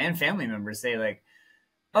people and family members say like,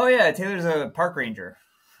 "Oh yeah, Taylor's a park ranger."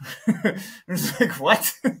 I was like,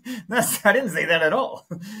 "What?" I didn't say that at all.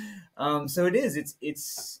 So it is.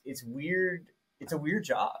 It's weird. It's a weird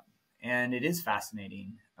job, and it is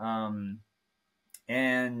fascinating.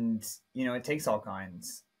 And it takes all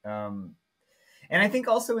kinds. And I think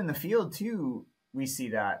also in the field too, we see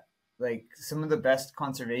that like some of the best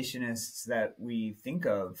conservationists that we think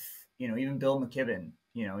of, even Bill McKibben,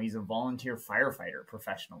 he's a volunteer firefighter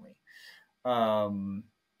professionally.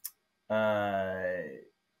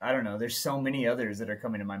 I don't know. There's so many others that are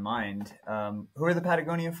coming to my mind. Who are the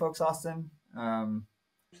Patagonia folks, Austin? Well,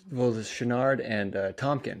 there's Chenard and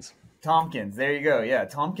Tompkins. Tompkins, there you go. Yeah,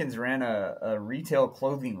 Tompkins ran a retail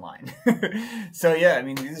clothing line. So yeah, I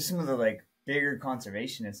mean, these are some of the like bigger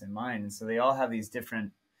conservationists in mind, and so they all have these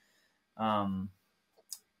different and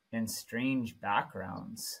strange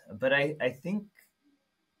backgrounds. But I think,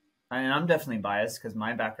 and I'm definitely biased because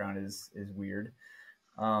my background is weird.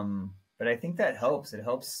 But I think that helps. It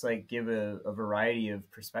helps like give a variety of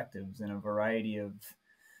perspectives and a variety of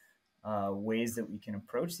ways that we can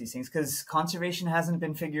approach these things, because conservation hasn't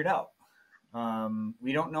been figured out.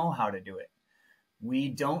 We don't know how to do it. We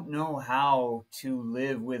don't know how to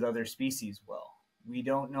live with other species well. We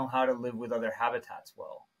don't know how to live with other habitats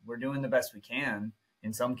well. We're doing the best we can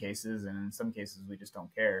in some cases, and in some cases we just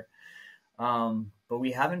don't care. But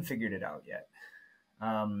we haven't figured it out yet.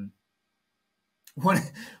 One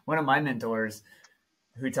of my mentors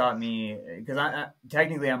who taught me, because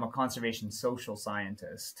technically I'm a conservation social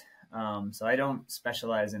scientist, so I don't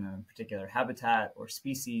specialize in a particular habitat or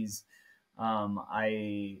species.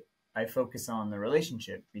 I focus on the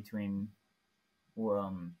relationship between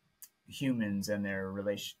humans and their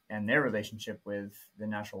relationship with the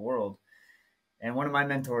natural world. And one of my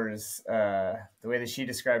mentors, the way that she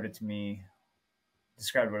described it to me,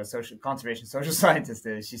 described what a conservation social scientist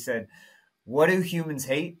is. She said, "What do humans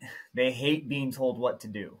hate? They hate being told what to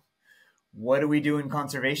do. What do we do in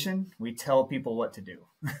conservation? We tell people what to do."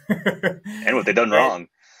 And what they've done wrong.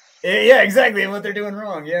 Yeah, exactly. And what they're doing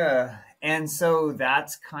wrong. Yeah. And so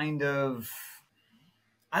that's kind of,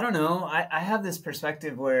 I don't know. I have this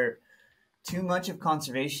perspective where too much of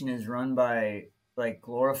conservation is run by like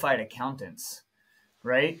glorified accountants,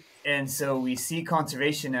 right? And so we see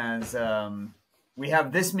conservation as, we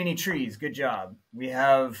have this many trees. Good job. We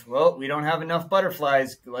don't have enough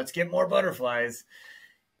butterflies. Let's get more butterflies.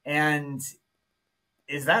 And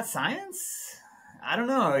is that science? I don't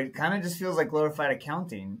know. It kind of just feels like glorified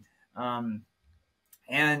accounting.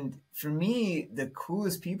 And for me, the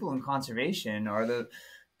coolest people in conservation are the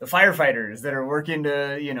firefighters that are working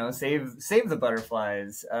to, save the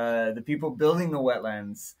butterflies, the people building the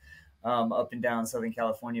wetlands up and down Southern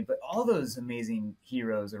California, but all those amazing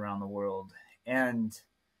heroes around the world. And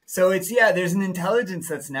so there's an intelligence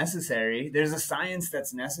that's necessary. There's a science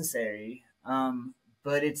that's necessary.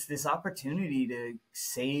 But it's this opportunity to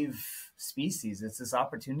save species. It's this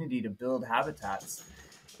opportunity to build habitats.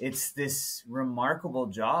 It's this remarkable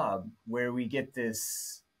job where we get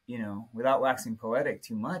this, without waxing poetic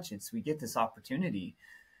too much, we get this opportunity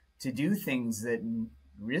to do things that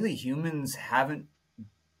really humans haven't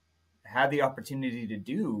had the opportunity to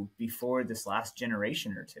do before this last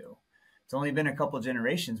generation or two. It's only been a couple of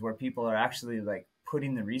generations where people are actually like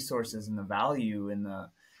putting the resources and the value and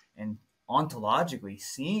ontologically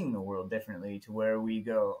seeing the world differently, to where we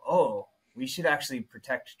go, oh, we should actually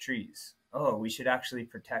protect trees. Oh, we should actually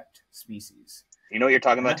protect species. You know what you're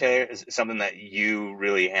talking about, Taylor, is something that you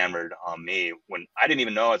really hammered on me when I didn't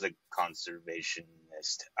even know I was a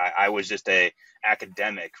conservationist. I was just a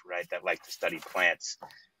academic, right, that liked to study plants.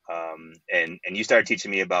 And you started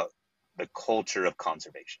teaching me about the culture of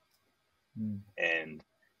conservation. And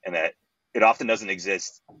and that it often doesn't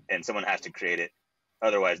exist and someone has to create it.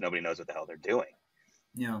 Otherwise, nobody knows what the hell they're doing.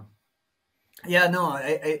 Yeah. Yeah, no,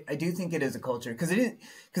 I do think it is a culture because it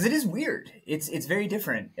is weird. It's very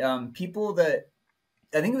different. People that,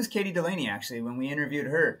 I think it was Katie Delaney actually, when we interviewed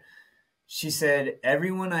her, she said,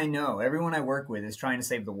 everyone I know, everyone I work with is trying to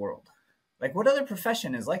save the world. Like, what other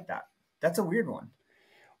profession is like that? That's a weird one.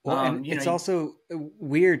 Well, and it's also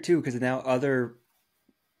weird too, because now other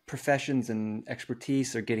professions and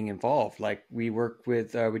expertise are getting involved. Like we work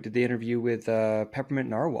with, we did the interview with Peppermint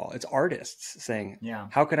Narwhal. It's artists saying, yeah,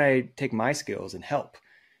 how can I take my skills and help?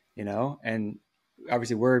 You know, and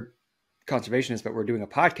obviously we're conservationists, but we're doing a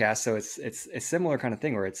podcast, so it's a similar kind of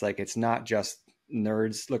thing where it's like it's not just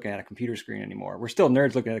nerds looking at a computer screen anymore. We're still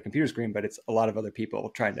nerds looking at a computer screen, but it's a lot of other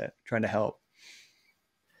people trying to help.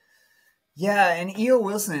 Yeah, and E.O.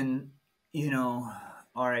 Wilson, you know,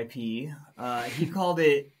 R.I.P. He called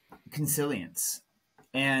it consilience.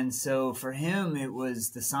 And so for him, it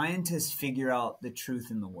was the scientists figure out the truth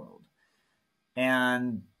in the world.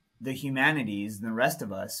 And the humanities, and the rest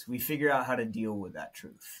of us, we figure out how to deal with that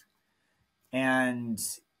truth. And,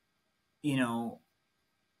 you know,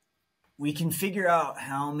 we can figure out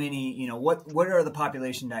how many, you know, what are the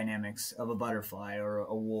population dynamics of a butterfly or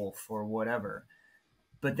a wolf or whatever.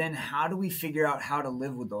 But then how do we figure out how to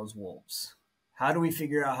live with those wolves? How do we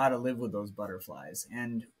figure out how to live with those butterflies?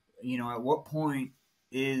 And, you know, at what point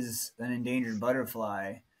is an endangered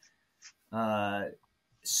butterfly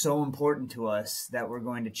so important to us that we're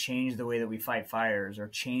going to change the way that we fight fires or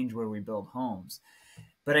change where we build homes?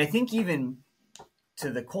 But I think even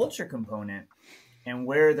to the culture component and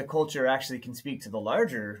where the culture actually can speak to the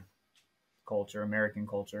larger culture, American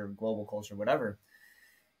culture, global culture, whatever,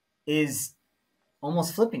 is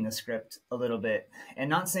almost flipping the script a little bit and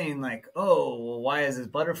not saying like, oh, well, why is this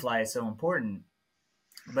butterfly so important?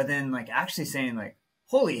 But then like actually saying like,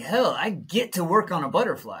 holy hell, I get to work on a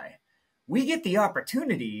butterfly. We get the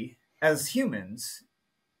opportunity as humans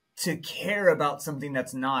to care about something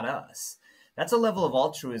that's not us. That's a level of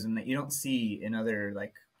altruism that you don't see in other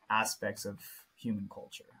like aspects of human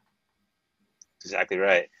culture. Exactly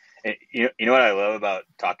right. And you know what I love about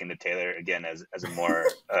talking to Taylor again as a more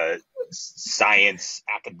science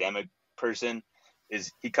academic person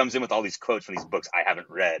is he comes in with all these quotes from these books I haven't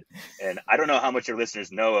read, and I don't know how much your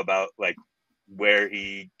listeners know about like where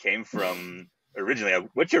he came from originally.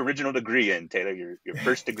 What's your original degree in, Taylor? Your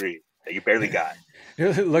first degree that you barely got.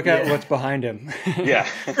 Look at what's behind him. Yeah.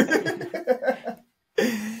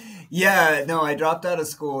 Yeah, no, I dropped out of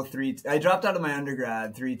school I dropped out of my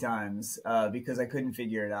undergrad 3 times because I couldn't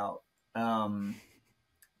figure it out.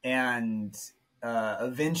 And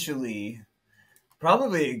eventually,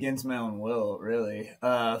 probably against my own will, really,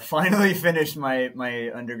 finally finished my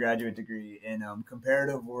undergraduate degree in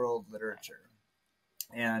comparative world literature.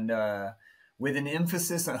 And with an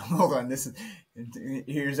emphasis on, hold on,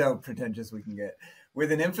 here's how pretentious we can get.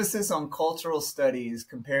 With an emphasis on cultural studies,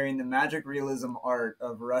 comparing the magic realism art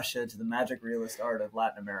of Russia to the magic realist art of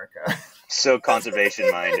Latin America. So conservation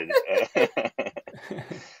minded.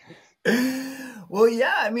 Well,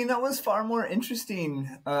 yeah, I mean, that was far more interesting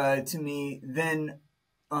to me than,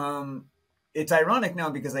 it's ironic now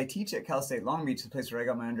because I teach at Cal State Long Beach, the place where I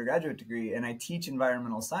got my undergraduate degree, and I teach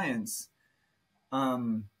environmental science.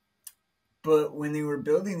 But when they were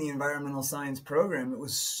building the environmental science program, it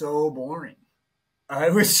was so boring.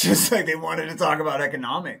 It was just like they wanted to talk about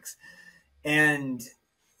economics. And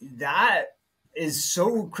that is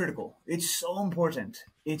so critical. It's so important.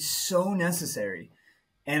 It's so necessary.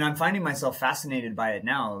 And I'm finding myself fascinated by it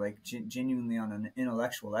now, like genuinely on an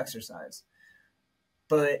intellectual exercise.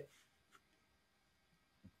 But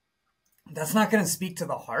that's not going to speak to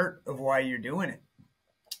the heart of why you're doing it.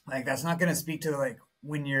 Like, that's not going to speak to like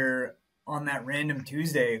when you're on that random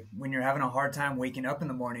Tuesday when you're having a hard time waking up in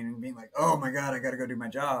the morning and being like, oh my God, I got to go do my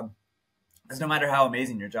job. Because no matter how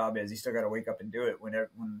amazing your job is, you still got to wake up and do it when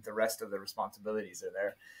the rest of the responsibilities are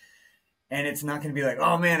there. And it's not going to be like,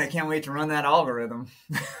 oh man, I can't wait to run that algorithm.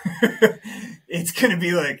 It's going to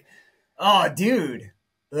be like, oh dude,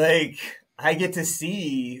 like I get to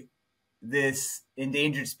see this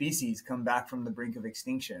endangered species come back from the brink of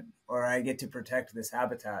extinction, or I get to protect this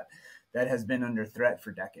habitat that has been under threat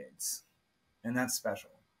for decades. And that's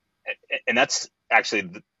special. And that's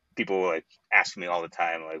actually, people like ask me all the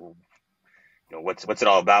time, like, you know, what's it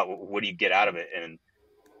all about? What do you get out of it? And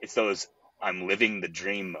it's those I'm living the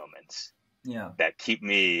dream moments that keep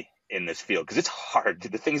me in this field. Because it's hard.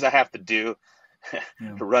 The things I have to do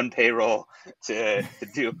to run payroll, to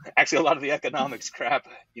do actually a lot of the economics crap,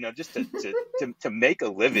 you know, just to make a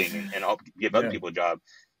living and give other people a job.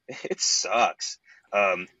 It sucks.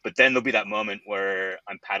 But then there'll be that moment where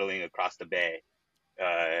I'm paddling across the bay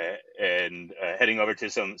and heading over to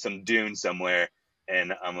some dune somewhere,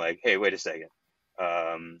 and I'm like, hey, wait a second.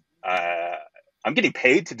 I'm getting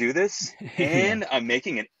paid to do this, and I'm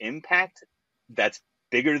making an impact that's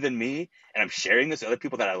bigger than me, and I'm sharing this with other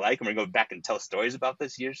people that I like, and we're going to go back and tell stories about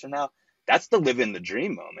this years from now. That's the living the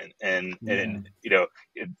dream moment. And that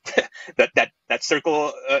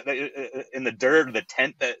circle in the dirt, or the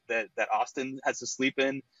tent that Austin has to sleep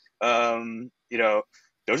in,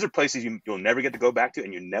 those are places you'll never get to go back to,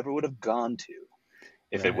 and you never would have gone to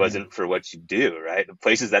if it wasn't for what you do, right? The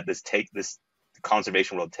places that this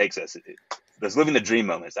conservation world takes us, those living the dream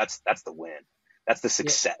moments, that's the win. That's the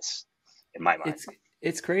success in my mind.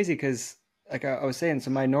 It's crazy because, like I was saying,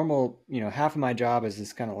 so my normal, half of my job is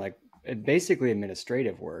this kind of like basically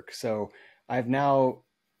administrative work. So I've now,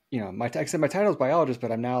 my title is biologist,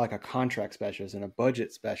 but I'm now like a contract specialist and a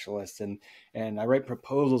budget specialist, and I write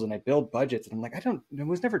proposals and I build budgets, and I'm like, I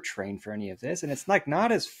was never trained for any of this, and it's like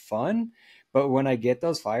not as fun. But when I get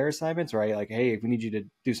those fire assignments, or I like, hey, we need you to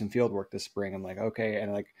do some field work this spring, I'm like, okay,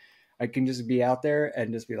 and like I can just be out there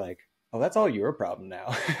and just be like, oh, that's all your problem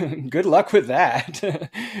now. Good luck with that.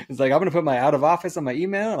 It's like, I'm going to put my out of office on my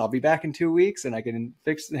email, and I'll be back in 2 weeks, and I can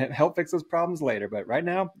help fix those problems later. But right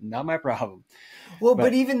now, not my problem. Well,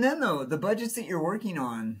 but even then, though, the budgets that you're working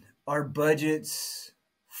on are budgets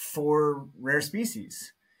for rare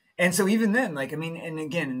species. And so even then, like, I mean, and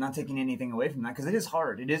again, not taking anything away from that, because it is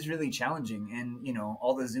hard. It is really challenging. And,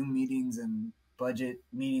 all the Zoom meetings and budget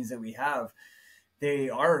meetings that we have, they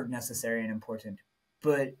are necessary and important.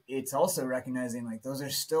 But it's also recognizing like those are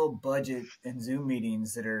still budget and Zoom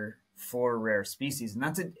meetings that are for rare species. And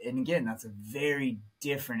that's a very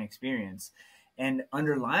different experience. And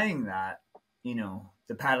underlying that,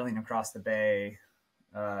 the paddling across the bay,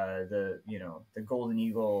 the golden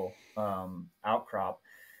eagle outcrop,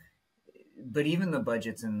 but even the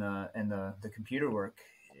budgets and the computer work,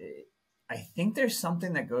 I think there's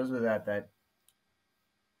something that goes with that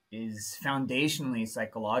is foundationally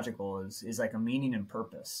psychological, is like a meaning and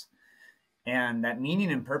purpose. And that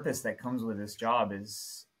meaning and purpose that comes with this job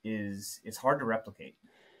is it's hard to replicate.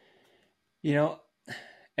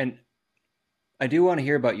 And I do want to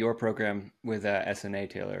hear about your program with SNA,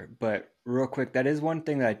 Taylor, but real quick, that is one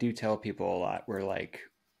thing that I do tell people a lot, where like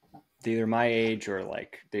they're either my age or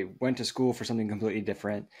like they went to school for something completely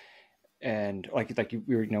different. And like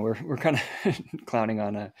we're kind of clowning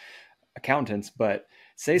on accountants, but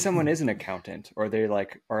say someone is an accountant, or they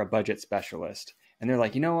like are a budget specialist, and they're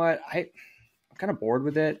like, you know what, I'm kind of bored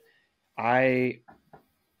with it. I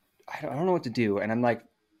don't know what to do. And I'm like,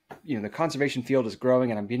 the conservation field is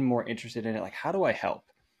growing and I'm getting more interested in it. Like, how do I help?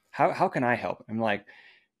 How can I help? I'm like,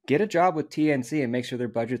 get a job with TNC and make sure their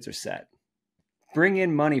budgets are set. Bring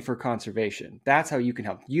in money for conservation. That's how you can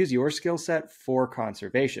help. Use your skill set for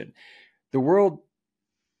conservation. The world,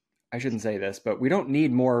 I shouldn't say this, but we don't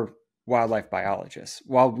need more wildlife biologists.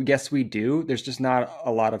 While yes, we do, there's just not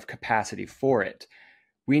a lot of capacity for it.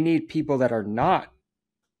 We need people that are not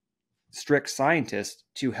strict scientists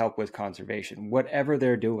to help with conservation, whatever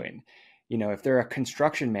they're doing. If they're a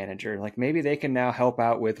construction manager, like maybe they can now help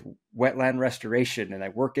out with wetland restoration and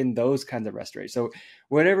like work in those kinds of restoration. So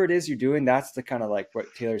whatever it is you're doing, that's the kind of like what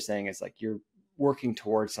Taylor's saying is like you're working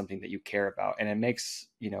towards something that you care about, and it makes,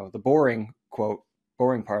 the boring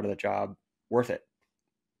part of the job worth it.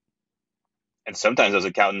 And sometimes those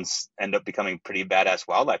accountants end up becoming pretty badass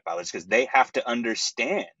wildlife biologists because they have to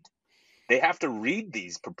understand. They have to read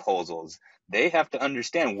these proposals. They have to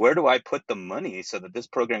understand, where do I put the money so that this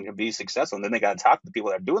program can be successful? And then they got to talk to the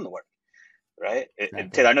people that are doing the work, right? Exactly.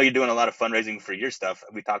 And Taylor, I know you're doing a lot of fundraising for your stuff.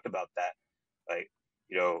 We talked about that. Like,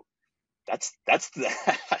 that's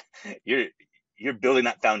you're building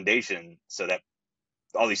that foundation so that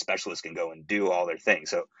all these specialists can go and do all their things.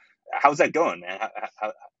 So how's that going, man?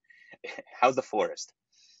 How's the forest?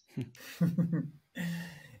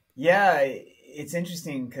 Yeah, it's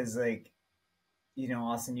interesting because, like,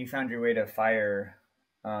 Austin, you found your way to fire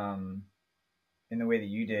in the way that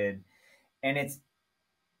you did, and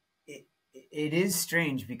it is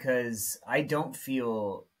strange because I don't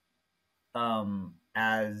feel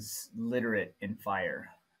as literate in fire.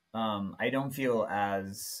 I don't feel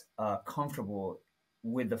as comfortable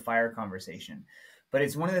with the fire conversation. But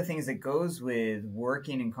it's one of the things that goes with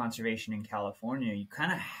working in conservation in California. You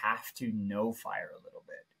kind of have to know fire a little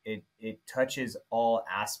bit. It touches all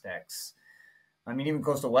aspects. I mean, even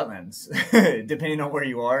coastal wetlands, depending on where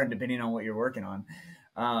you are and depending on what you're working on.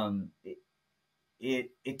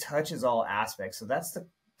 It touches all aspects. So that's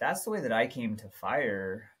the way that I came to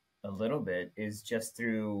fire a little bit, is just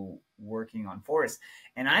through working on forests.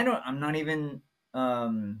 And I'm not even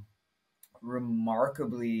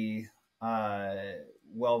remarkably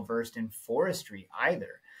well versed in forestry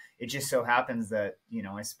either. It just so happens that, you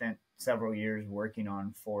know, I spent several years working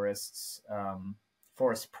on forest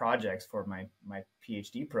projects for my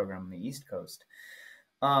PhD program on the East Coast.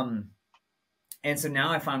 And so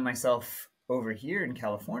now I find myself over here in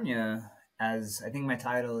California as, I think my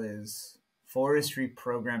title is Forestry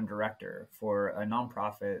Program Director for a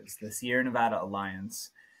nonprofit, it's the Sierra Nevada Alliance.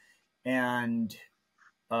 And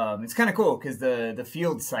it's kind of cool because the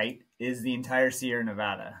field site is the entire Sierra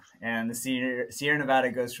Nevada. And the Sierra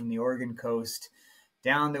Nevada goes from the Oregon coast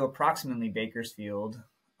down to approximately Bakersfield,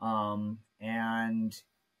 and,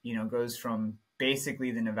 you know, goes from basically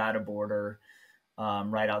the Nevada border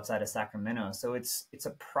right outside of Sacramento. So it's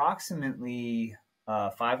approximately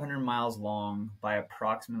 500 miles long by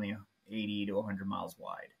approximately 80 to 100 miles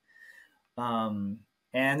wide.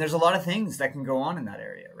 And there's a lot of things that can go on in that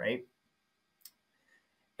area, right?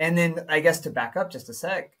 And then I guess to back up just a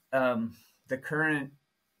sec, the current,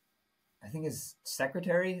 I think is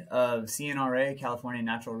Secretary of CNRA, California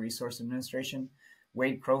Natural Resource Administration,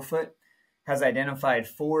 Wade Crowfoot, has identified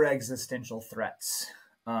 4 existential threats,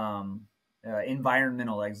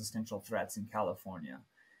 environmental existential threats in California.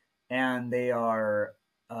 And they are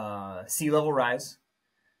sea level rise,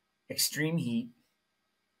 extreme heat,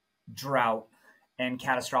 drought, and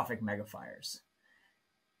catastrophic megafires.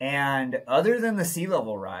 And other than the sea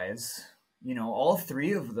level rise, you know, all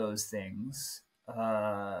 3 of those things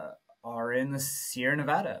are in the Sierra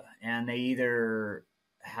Nevada, and they either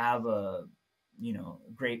have a, you know,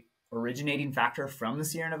 great originating factor from the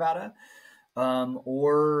Sierra Nevada,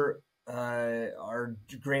 or are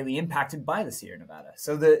greatly impacted by the Sierra Nevada.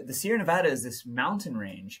 So the Sierra Nevada is this mountain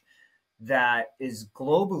range that is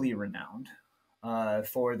globally renowned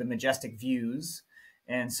for the majestic views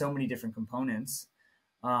and so many different components.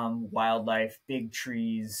 Wildlife, big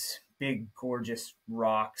trees, big gorgeous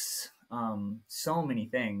rocks, so many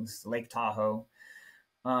things, Lake Tahoe.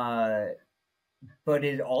 But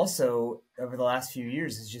it also, over the last few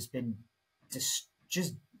years, has just been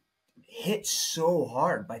just hit so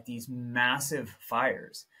hard by these massive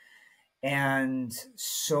fires. And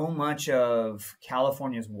so much of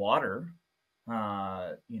California's water,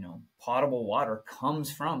 you know, potable water,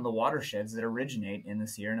 comes from the watersheds that originate in the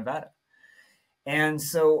Sierra Nevada. And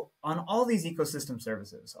so on all these ecosystem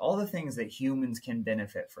services, all the things that humans can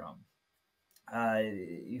benefit from,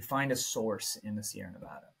 you find a source in the Sierra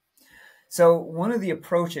Nevada. So one of the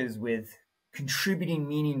approaches with contributing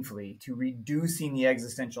meaningfully to reducing the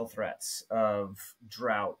existential threats of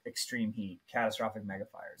drought, extreme heat, catastrophic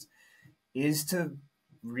megafires is to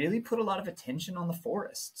really put a lot of attention on the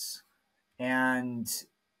forests. And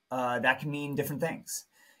that can mean different things.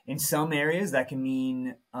 In some areas, that can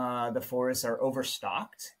mean the forests are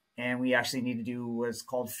overstocked, and we actually need to do what's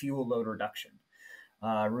called fuel load reduction,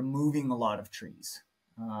 removing a lot of trees,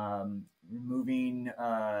 removing,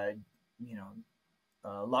 you know,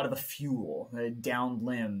 a lot of the fuel, downed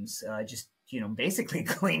limbs, just, you know, basically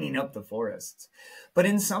cleaning up the forests. But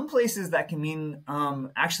in some places, that can mean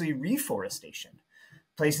actually reforestation.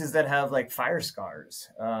 Places that have like fire scars,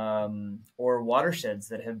 or watersheds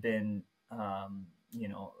that have been you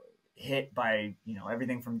know, hit by, you know,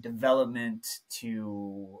 everything from development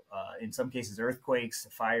to, in some cases, earthquakes,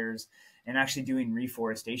 fires, and actually doing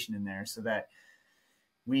reforestation in there so that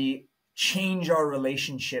we change our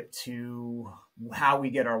relationship to how we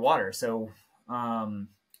get our water. So,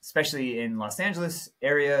 especially in Los Angeles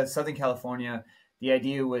area, Southern California, the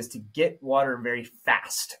idea was to get water very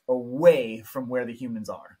fast away from where the humans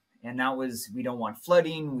are. And that was, we don't want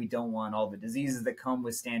flooding. We don't want all the diseases that come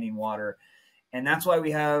with standing water. And that's why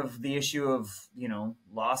we have the issue of, you know,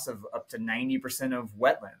 loss of up to 90% of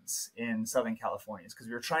wetlands in Southern California, because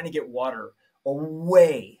we were trying to get water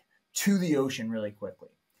away to the ocean really quickly.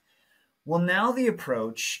 Well, now the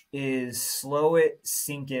approach is slow it,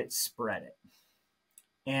 sink it, spread it.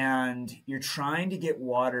 And you're trying to get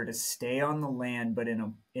water to stay on the land, but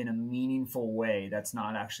in a meaningful way that's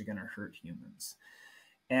not actually going to hurt humans.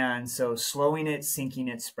 And so slowing it, sinking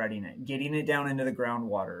it, spreading it, getting it down into the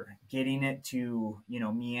groundwater, getting it to, you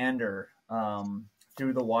know, meander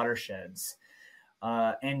through the watersheds.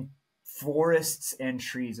 And forests and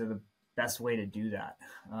trees are the best way to do that.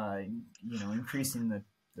 You know, increasing the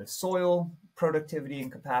soil productivity and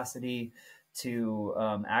capacity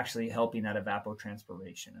to actually helping that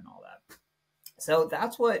evapotranspiration and all that. So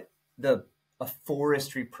that's what a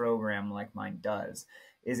forestry program like mine does.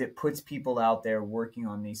 Is it puts people out there working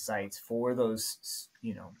on these sites for those,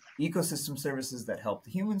 you know, ecosystem services that help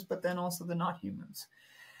the humans, but then also the not humans.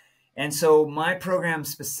 And so my program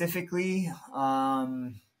specifically,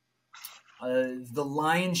 The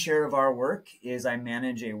lion's share of our work is I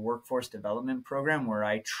manage a workforce development program where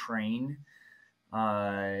I train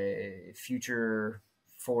future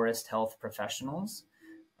forest health professionals,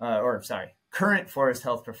 current forest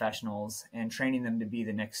health professionals, and training them to be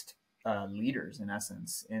the next leaders, in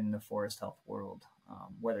essence, in the forest health world,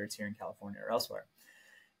 whether it's here in California or elsewhere.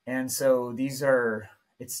 And so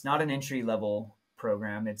it's not an entry level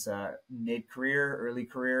program. It's a mid-career, early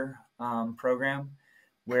career program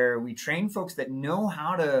where we train folks that know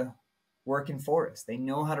how to work in forests. They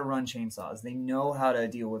know how to run chainsaws. They know how to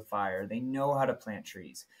deal with fire. They know how to plant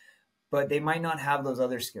trees, but they might not have those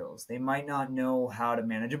other skills. They might not know how to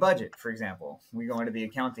manage a budget, for example. We go into the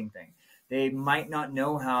accounting thing. They might not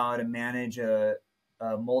know how to manage a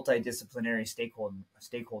multidisciplinary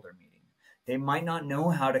stakeholder meeting. They might not know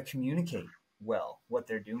how to communicate well what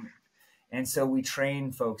they're doing. And so we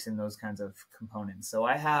train folks in those kinds of components. So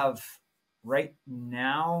I have right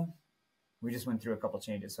now, we just went through a couple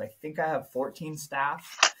changes. So I think I have 14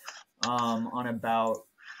 staff on about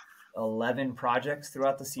 11 projects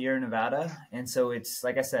throughout the Sierra Nevada. And so it's,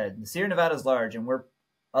 like I said, the Sierra Nevada is large, and we're,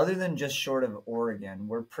 other than just short of Oregon,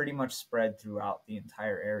 we're pretty much spread throughout the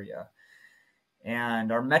entire area.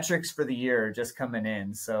 And our metrics for the year are just coming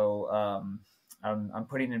in. So I'm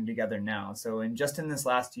putting them together now. So in this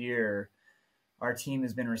last year, our team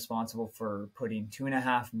has been responsible for putting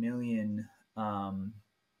 2.5 million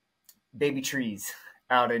baby trees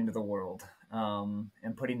out into the world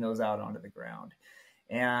and putting those out onto the ground.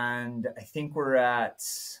 And I think we're at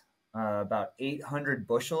about 800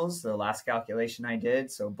 bushels, the last calculation I did.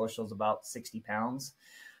 So bushels about 60 pounds.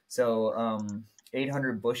 So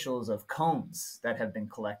 800 bushels of cones that have been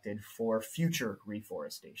collected for future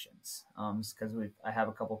reforestations. Because I have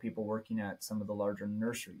a couple people working at some of the larger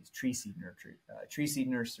nurseries, tree seed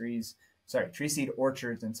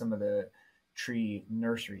orchards, and some of the tree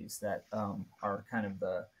nurseries that are kind of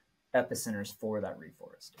the epicenters for that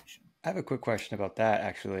reforestation. I have a quick question about that,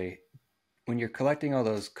 actually. When you're collecting all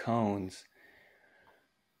those cones,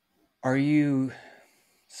 are you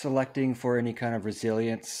selecting for any kind of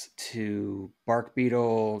resilience to bark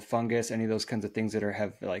beetle, fungus, any of those kinds of things that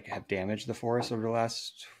have damaged the forest over the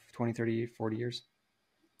last 20, 30, 40 years?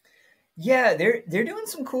 Yeah, they're doing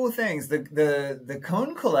some cool things. The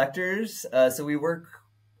cone collectors, so we work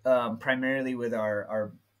primarily with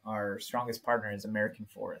our strongest partner is American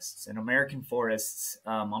Forests. And American Forests,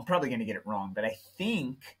 I'm probably going to get it wrong, but I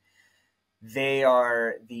think they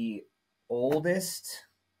are the oldest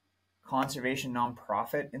conservation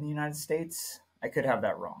nonprofit in the United States. I could have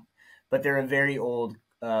that wrong, but they're a very old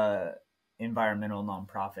environmental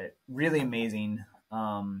nonprofit, really amazing.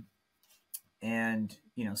 And,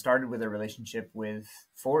 started with a relationship with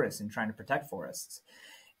forests and trying to protect forests.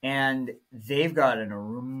 And they've got a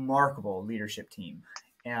remarkable leadership team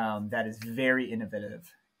that is very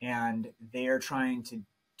innovative, and they are trying to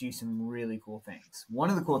do some really cool things. One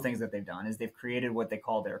of the cool things that they've done is they've created what they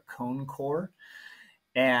call their Cone Corps.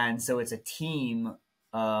 And so it's a team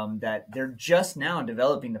that they're just now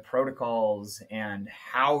developing the protocols and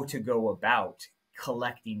how to go about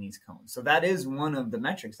collecting these cones. So that is one of the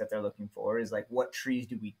metrics that they're looking for, is like, what trees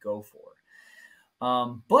do we go for?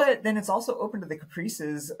 But then it's also open to the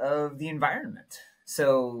caprices of the environment.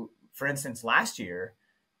 So for instance, last year,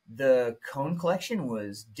 the cone collection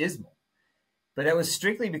was dismal, but that was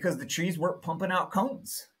strictly because the trees weren't pumping out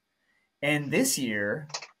cones. And this year,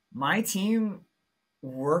 my team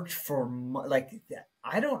worked for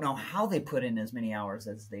I don't know how they put in as many hours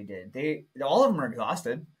as they did. All of them are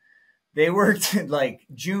exhausted. They worked like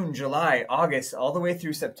June, July, August, all the way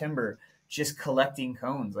through September, just collecting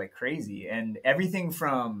cones like crazy. And everything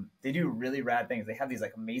from, they do really rad things. They have these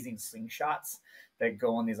like amazing slingshots that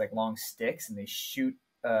go on these like long sticks, and they shoot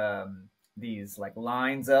these like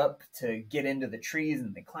lines up to get into the trees,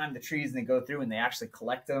 and they climb the trees and they go through and they actually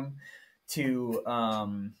collect them to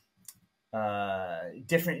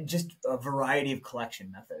different, just a variety of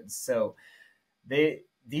collection methods. So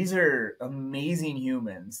these are amazing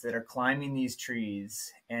humans that are climbing these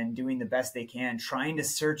trees and doing the best they can, trying to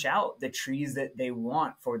search out the trees that they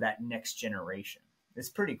want for that next generation. It's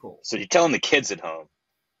pretty cool. So you're telling the kids at home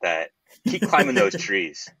that keep climbing those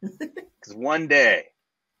trees, because one day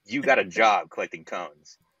you got a job collecting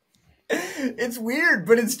cones. It's weird,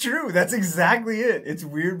 but it's true. That's exactly it. It's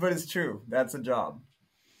weird, but it's true. That's a job.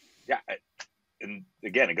 Yeah. And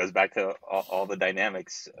again, it goes back to all the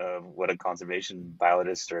dynamics of what a conservation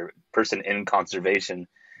biologist or person in conservation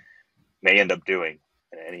may end up doing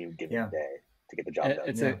at any given day. to get the job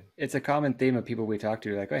done. It's a common theme of people we talk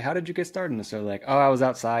to, like, hey, how did you get started? And so like, oh, I was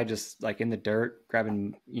outside just like in the dirt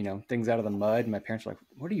grabbing, you know, things out of the mud, and my parents were like,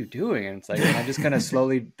 what are you doing? And it's like, and I just kind of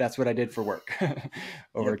slowly, that's what I did for work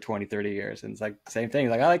over 20, 30 years. And it's like same thing,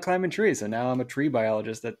 like I like climbing trees, so now I'm a tree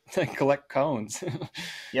biologist that collect cones.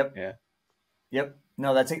 Yep. Yeah. Yep.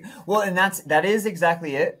 No, that's it. Well, and that is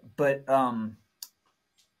exactly it. But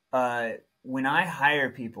when I hire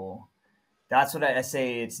people, that's what I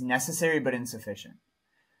say. It's necessary but insufficient.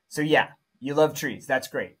 So yeah, you love trees. That's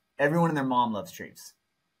great. Everyone and their mom loves trees.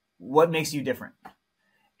 What makes you different?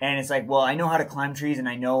 And it's like, well, I know how to climb trees, and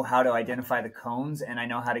I know how to identify the cones, and I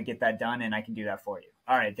know how to get that done, and I can do that for you.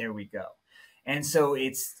 All right, there we go. And so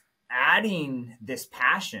it's adding this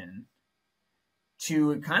passion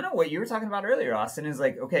to kind of what you were talking about earlier, Austin, is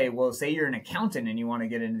like, okay, well, say you're an accountant and you want to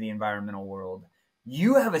get into the environmental world.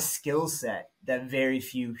 You have a skill set that very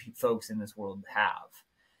few folks in this world have.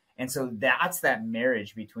 And so that's that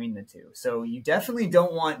marriage between the two. So you definitely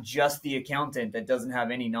don't want just the accountant that doesn't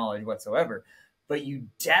have any knowledge whatsoever, but you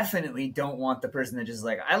definitely don't want the person that just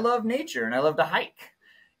like, I love nature and I love to hike.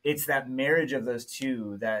 It's that marriage of those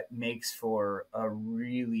two that makes for a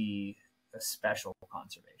really special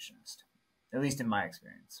conservationist, at least in my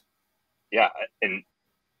experience. Yeah. And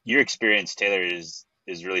your experience, Taylor, is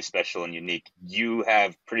really special and unique. You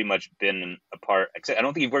have pretty much been a part, except I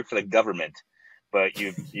don't think you've worked for the government, but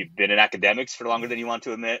you've been in academics for longer than you want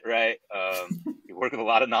to admit, right? You work with a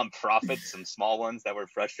lot of nonprofits, some small ones that were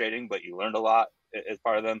frustrating, but you learned a lot as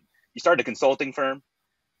part of them. You started a consulting firm,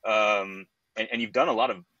 and you've done a lot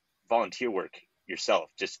of volunteer work yourself,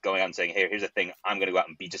 just going out and saying, hey, here's a thing, I'm going to go out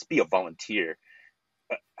and be a volunteer.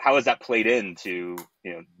 How has that played into,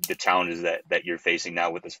 you know, the challenges that you're facing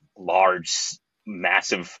now with this large,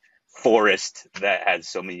 massive forest that has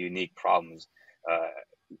so many unique problems?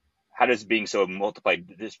 How does being so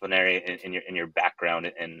multidisciplinary in your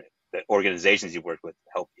background and the organizations you work with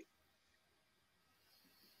help you?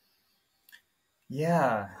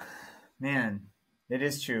 Yeah, man, it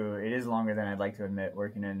is true. It is longer than I'd like to admit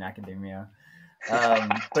working in academia.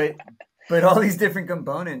 But all these different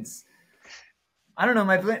components, I don't know,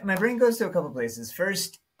 my brain goes to a couple places.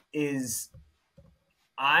 First is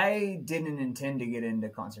I didn't intend to get into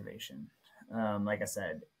conservation. Like I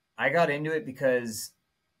said, I got into it because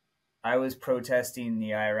I was protesting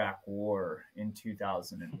the Iraq War in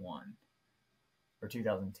 2001 or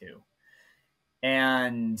 2002.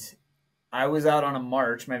 And I was out on a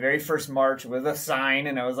march, my very first march with a sign,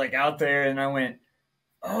 and I was like out there and I went,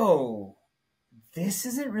 oh, this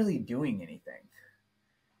isn't really doing anything.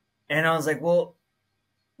 And I was like, well,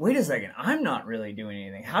 wait a second, I'm not really doing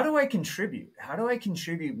anything. How do I contribute? How do I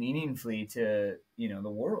contribute meaningfully to, you know, the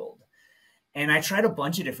world? And I tried a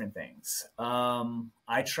bunch of different things.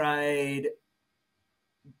 I tried,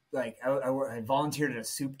 like, I volunteered at a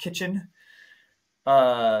soup kitchen,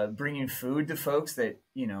 bringing food to folks that,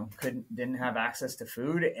 you know, didn't have access to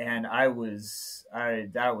food. And that was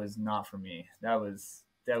not for me. That was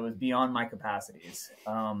beyond my capacities.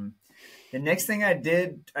 The next thing I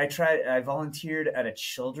did, I volunteered at a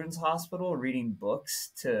children's hospital reading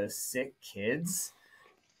books to sick kids.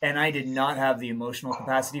 And I did not have the emotional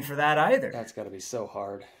capacity for that either. That's got to be so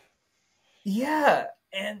hard. Yeah.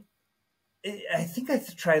 And I think I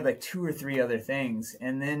tried like 2 or 3 other things.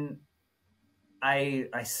 And then I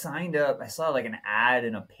signed up. I saw like an ad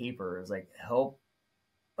in a paper. It was like, help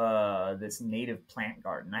this native plant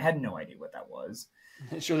garden. I had no idea what that was.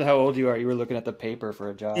 It shows how old you are. You were looking at the paper for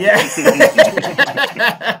a job. Yeah.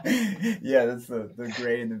 Yeah, that's the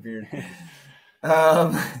gray in the beard.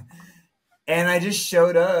 And I just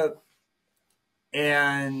showed up,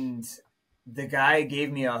 and the guy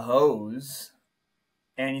gave me a hose,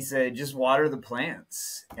 and he said, just water the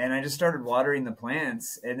plants. And I just started watering the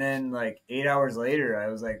plants. And then like 8 hours later, I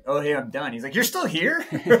was like, oh, hey, I'm done. He's like, you're still here?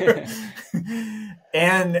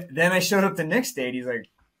 And then I showed up the next day, and he's like,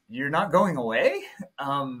 you're not going away?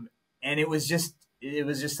 And it was just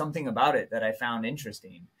something about it that I found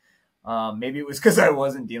interesting. Maybe it was because I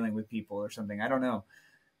wasn't dealing with people or something. I don't know.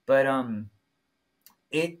 But and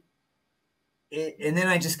then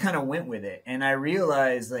I just kind of went with it, and I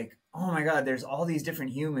realized like, oh my God, there's all these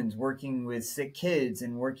different humans working with sick kids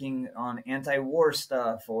and working on anti-war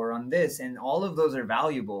stuff or on this, and all of those are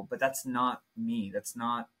valuable, but that's not me. That's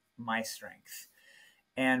not my strength.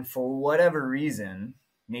 And for whatever reason,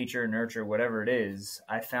 nature, nurture, whatever it is,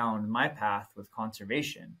 I found my path with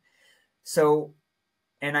conservation. So,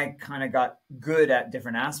 and I kind of got good at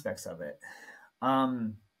different aspects of it.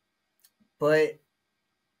 But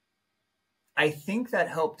I think that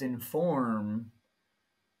helped inform,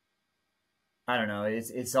 I don't know.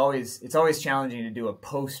 It's always challenging to do a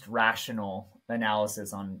post rational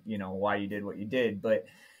analysis on, you know, why you did what you did, but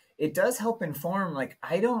it does help inform. Like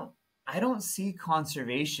I don't see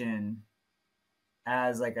conservation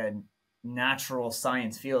as like a natural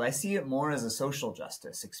science field. I see it more as a social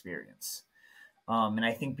justice experience. And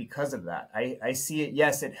I think because of that, I see it.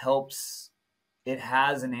 Yes, it helps. It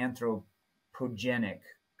has an anthropogenic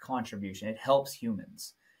contribution. It helps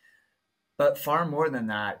humans. But far more than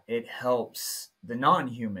that, it helps the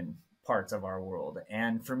non-human parts of our world.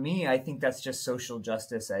 And for me, I think that's just social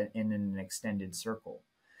justice in an extended circle.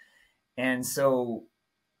 And so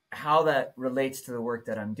how that relates to the work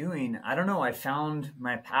that I'm doing, I don't know. I found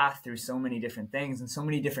my path through so many different things and so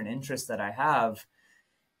many different interests that I have.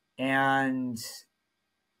 And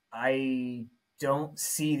I don't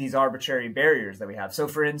see these arbitrary barriers that we have. So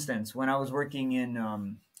for instance, when I was working in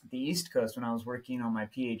the East Coast, when I was working on my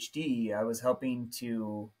PhD, I was helping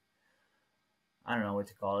to, I don't know what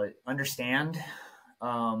to call it, understand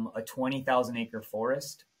a 20,000 acre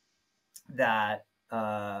forest that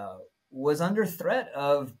was under threat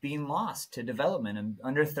of being lost to development and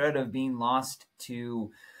under threat of being lost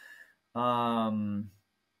to a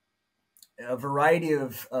variety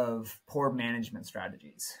of poor management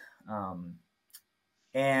strategies.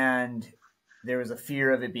 And there was a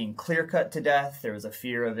fear of it being clear cut to death. There was a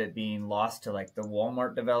fear of it being lost to like the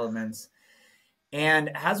Walmart developments.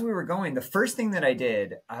 And as we were going, the first thing that I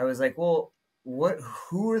did, I was like, well,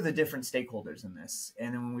 who are the different stakeholders in this?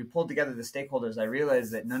 And then when we pulled together the stakeholders, I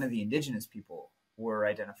realized that none of the indigenous people were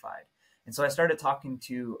identified. And so I started talking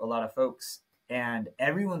to a lot of folks, and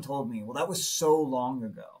everyone told me, well, that was so long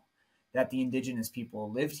ago that the indigenous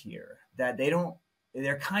people lived here that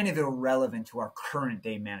they're kind of irrelevant to our current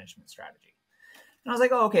day management strategy. And I was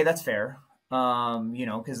like, oh, okay, that's fair. You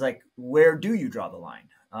know, because like, where do you draw the line?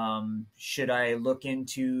 Should I look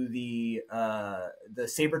into the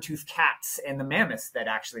saber-toothed cats and the mammoths that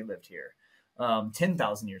actually lived here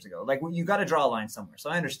 10,000 years ago? Like, well, you got to draw a line somewhere.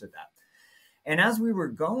 So I understood that. And as we were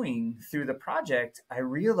going through the project, I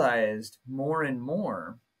realized more and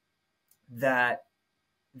more that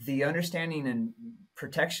the understanding and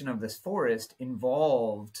protection of this forest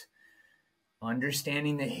involved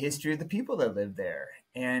understanding the history of the people that lived there.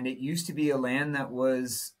 And it used to be a land that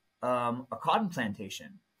was a cotton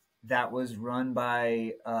plantation that was run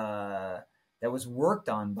by, that was worked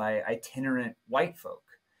on by itinerant white folk,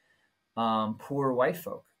 poor white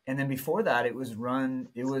folk. And then before that, it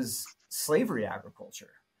was slavery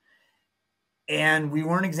agriculture. And we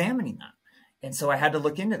weren't examining that. And so I had to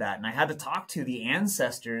look into that, and I had to talk to the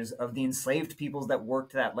ancestors of the enslaved peoples that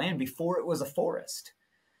worked that land before it was a forest.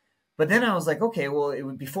 But then I was like, okay, well,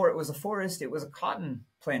 before it was a forest, it was a cotton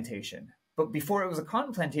plantation. But before it was a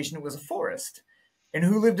cotton plantation, it was a forest. And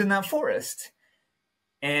who lived in that forest?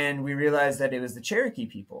 And we realized that it was the Cherokee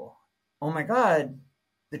people. Oh my God,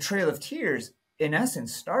 the Trail of Tears, in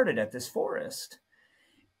essence, started at this forest.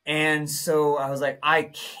 And so I was like,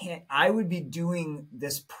 I would be doing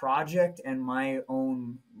this project and my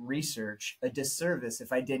own research a disservice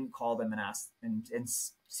if I didn't call them and ask and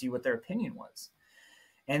see what their opinion was.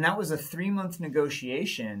 And that was a 3-month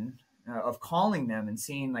negotiation of calling them and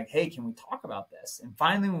seeing like, hey, can we talk about this? And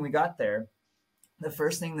finally, when we got there, the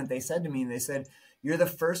first thing that they said to me, they said, you're the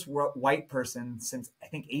first white person since I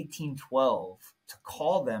think 1812 to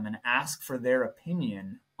call them and ask for their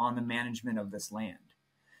opinion on the management of this land.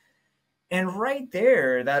 And right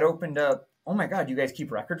there, that opened up, oh my God, you guys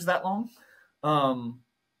keep records that long?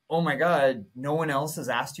 Oh my God, no one else has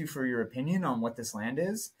asked you for your opinion on what this land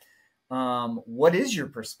is? What is your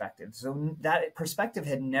perspective? So that perspective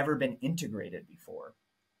had never been integrated before.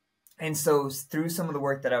 And so through some of the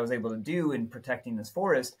work that I was able to do in protecting this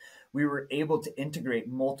forest, we were able to integrate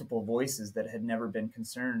multiple voices that had never been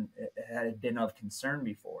of concern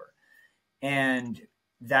before. And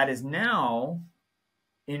that is now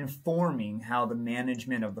informing how the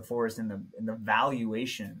management of the forest and the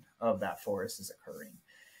valuation of that forest is occurring.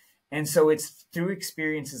 And so it's through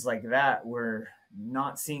experiences like that where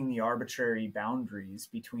not seeing the arbitrary boundaries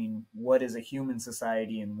between what is a human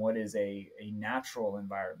society and what is a natural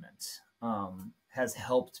environment has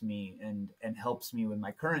helped me and helps me with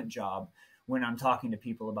my current job when I'm talking to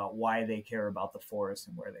people about why they care about the forest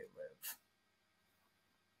and where they live.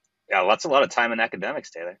 Yeah, a lot of time in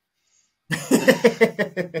academics, Taylor.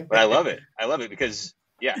 But I love it. I love it because,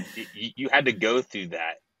 yeah, you had to go through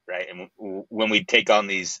that, right? And when we take on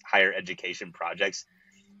these higher education projects,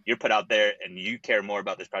 you're put out there and you care more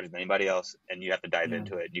about this project than anybody else, and you have to dive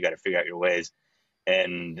into it. You got to figure out your ways,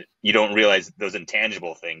 and you don't realize those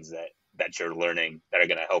intangible things that you're learning that are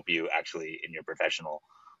going to help you actually in your professional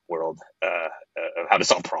world of how to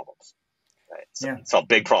solve problems. right? So, Yeah. solve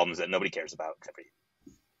big problems that nobody cares about except for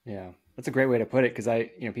you. Yeah, that's a great way to put it. Because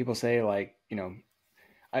people say like,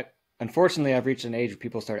 I unfortunately I've reached an age where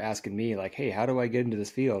people start asking me like, hey, how do I get into this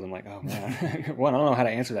field? I'm like, oh man, one, I don't know how to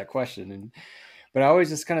answer that question. But I always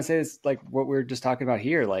just kind of say it's like what we're just talking about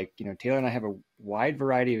here. Like, Taylor and I have a wide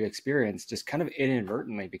variety of experience just kind of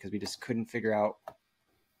inadvertently because we just couldn't figure out.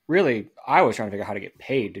 Really, I was trying to figure out how to get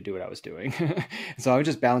paid to do what I was doing. So I was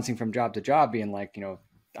just bouncing from job to job being like,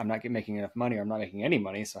 I'm not making enough money or I'm not making any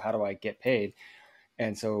money. So how do I get paid?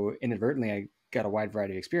 And so inadvertently, I got a wide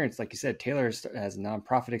variety of experience. Like you said, Taylor has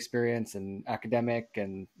nonprofit experience and academic,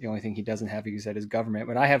 and the only thing he doesn't have, like you said, is government.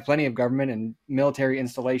 But I have plenty of government and military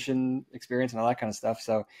installation experience and all that kind of stuff.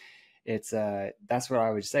 So it's that's what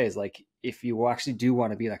I would say is like, if you actually do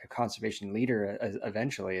want to be like a conservation leader,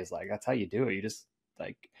 eventually, is like that's how you do it. You just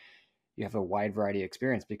like you have a wide variety of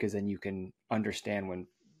experience because then you can understand when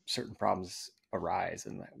certain problems arise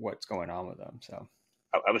and what's going on with them. So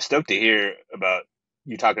I was stoked to hear about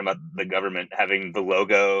you talking about the government having the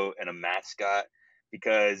logo and a mascot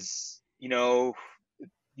because,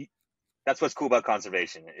 that's what's cool about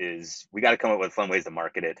conservation is we got to come up with fun ways to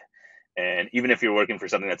market it. And even if you're working for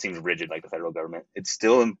something that seems rigid like the federal government, it's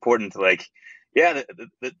still important to like, yeah,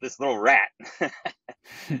 this little rat,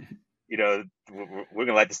 we're going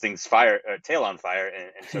to light this thing's tail on fire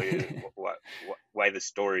and show you why the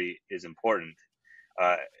story is important.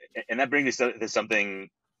 And that brings us to something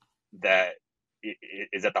that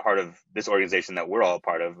is at the heart of this organization that we're all a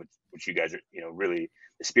part of, which you guys are, really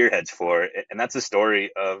the spearheads for. And that's the story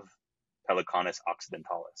of Pelecanus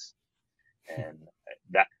occidentalis. And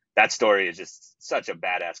that story is just such a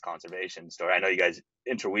badass conservation story. I know you guys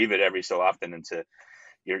interweave it every so often into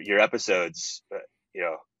your episodes, but,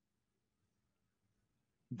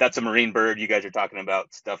 that's a marine bird. You guys are talking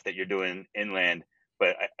about stuff that you're doing inland,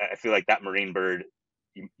 but I feel like that marine bird,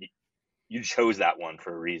 you chose that one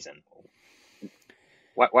for a reason.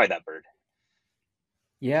 Why that bird?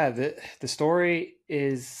 Yeah, the story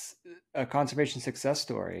is a conservation success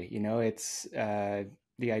story. It's the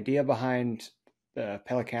idea behind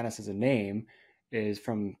Pelecanus as a name is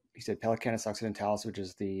from, he said, Pelecanus occidentalis, which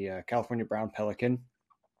is the California brown pelican,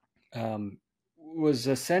 was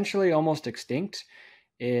essentially almost extinct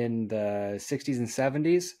in the 60s and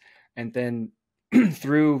 70s. And then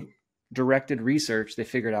through directed research, they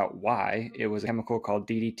figured out why. It was a chemical called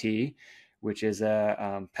DDT, which is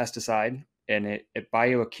a pesticide, and it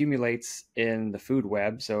bioaccumulates in the food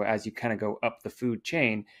web. So as you kind of go up the food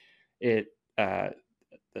chain, the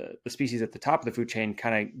species at the top of the food chain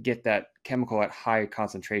kind of get that chemical at high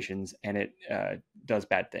concentrations, and it does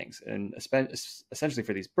bad things. And essentially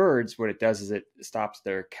for these birds, what it does is it stops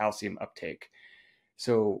their calcium uptake.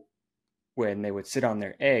 So when they would sit on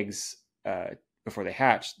their eggs before they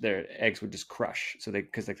hatched, their eggs would just crush. So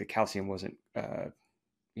because like the calcium wasn't,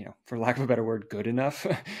 for lack of a better word, good enough.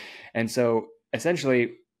 And so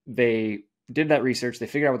essentially they did that research, they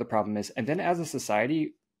figured out what the problem is. And then as a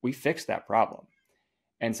society, we fixed that problem.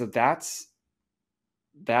 And so that's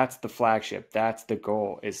the flagship. That's the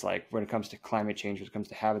goal, is like when it comes to climate change, when it comes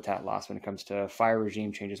to habitat loss, when it comes to fire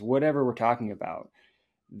regime changes, whatever we're talking about,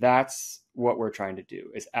 that's what we're trying to do,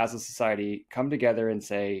 is as a society come together and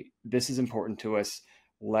say, this is important to us.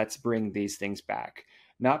 Let's bring these things back.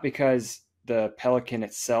 Not because the pelican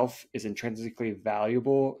itself is intrinsically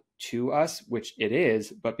valuable to us, which it is,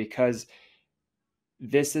 but because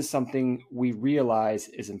this is something we realize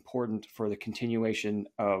is important for the continuation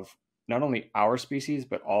of not only our species,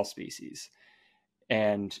 but all species.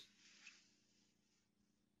 And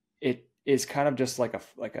it is kind of just like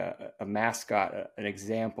a mascot, an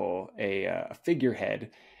example, a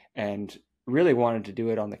figurehead, and really wanted to do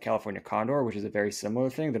it on the California condor, which is a very similar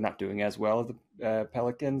thing. They're not doing as well as the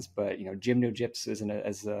pelicans, but Gymnogyps isn't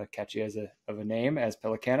as catchy of a name as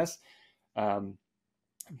Pelecanus.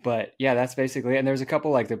 But yeah, that's basically, and there's a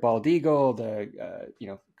couple like the bald eagle, the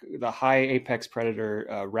high apex predator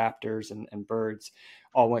raptors and birds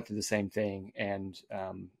all went through the same thing. And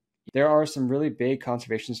there are some really big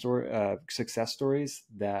conservation success stories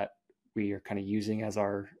that we are kind of using as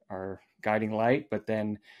our guiding light. But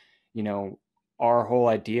then, our whole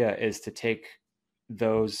idea is to take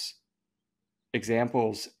those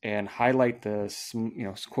examples and highlight the,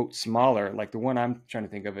 quote, smaller, like the one I'm trying to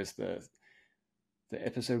think of is the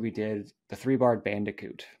episode we did, the three-barred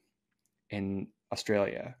bandicoot in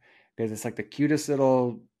Australia, because it's like the cutest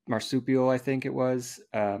little marsupial, I think it was.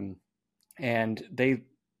 And they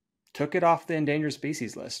took it off the endangered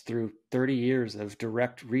species list through 30 years of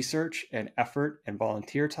direct research and effort and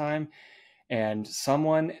volunteer time. And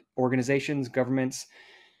organizations, governments,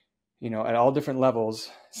 at all different levels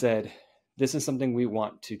said, this is something we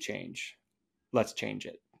want to change. let's change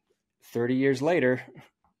it. 30 years later,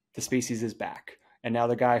 the species is back. And now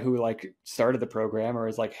the guy who like started the program or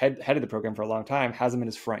is like headed the program for a long time has them in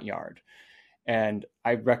his front yard. And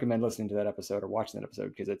I recommend listening to that episode or watching that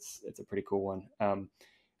episode because it's a pretty cool one.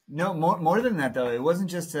 No, more than that though. It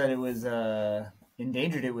wasn't just that it was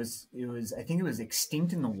endangered. It was I think it was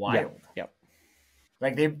extinct in the wild. Yep.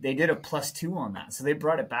 Like they did a +2 on that. So they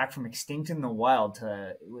brought it back from extinct in the wild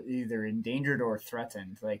to either endangered or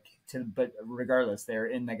threatened. But regardless, they're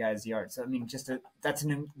in the guy's yard. So I mean, that's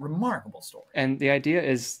a remarkable story. And the idea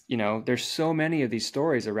is, there's so many of these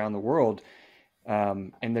stories around the world.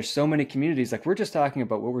 And there's so many communities, like we're just talking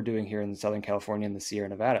about what we're doing here in Southern California and the Sierra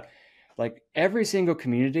Nevada. Like every single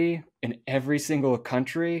community in every single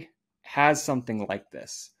country has something like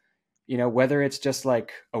this, whether it's just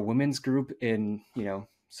like a women's group in,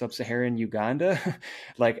 sub-Saharan Uganda,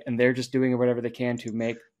 and they're just doing whatever they can to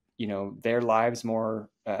make, their lives more,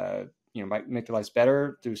 make their lives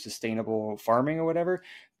better through sustainable farming or whatever.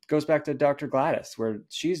 It goes back to Dr. Gladys, where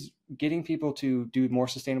she's getting people to do more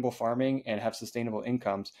sustainable farming and have sustainable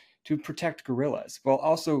incomes to protect gorillas while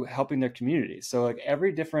also helping their communities. So like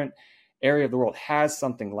every different area of the world has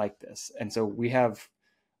something like this. And so we have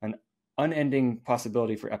an unending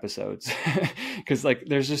possibility for episodes because like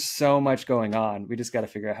there's just so much going on. We just got to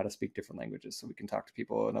figure out how to speak different languages so we can talk to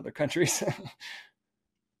people in other countries.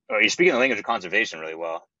 Oh, you're speaking the language of conservation really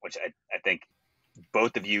well, which I think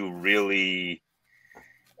both of you really,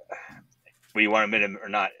 whether you want to admit it or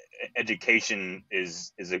not, education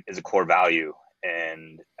is a core value.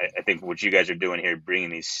 And I think what you guys are doing here, bringing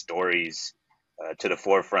these stories to the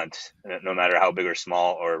forefront, no matter how big or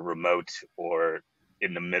small or remote or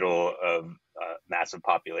in the middle of massive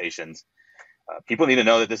populations, people need to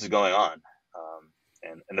know that this is going on,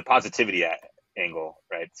 and the positivity angle,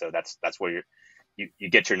 right? So that's where you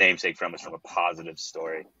get your namesake from, is from a positive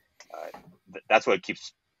story. That's what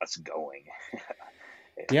keeps us going.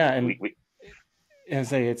 Yeah, and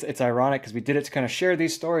it's ironic because we did it to kind of share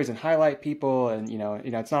these stories and highlight people, and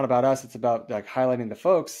it's not about us, it's about like highlighting the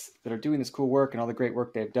folks that are doing this cool work and all the great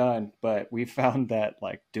work they've done. But we found that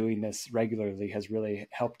like doing this regularly has really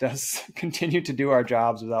helped us continue to do our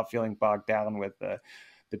jobs without feeling bogged down with the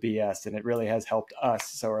BS, and it really has helped us.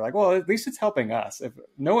 So we're like, well, at least it's helping us. If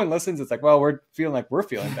no one listens, it's like, well, we're feeling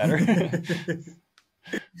better.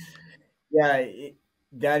 Yeah,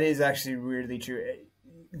 that is actually weirdly true.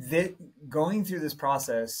 Going through this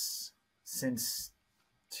process since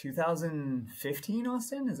 2015,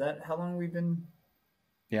 Austin, is that how long we've been?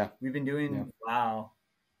 Yeah, we've been doing. Yeah.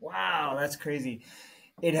 Wow, that's crazy.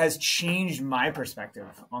 It has changed my perspective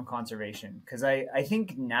on conservation because I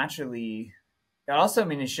think naturally. Also, I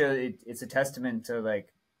mean, it's a testament to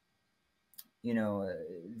like,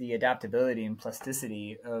 the adaptability and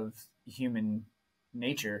plasticity of human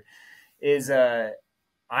nature. Is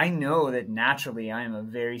I know that naturally I am a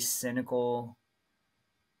very cynical,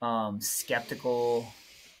 skeptical,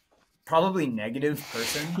 probably negative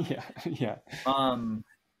person. Yeah.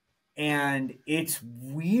 And it's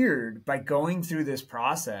weird, by going through this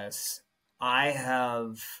process,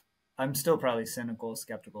 I'm still probably cynical,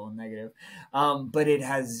 skeptical, and negative. But it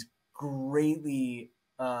has greatly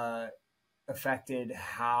affected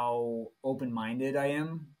how open-minded I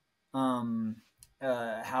am.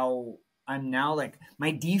 How I'm now, like,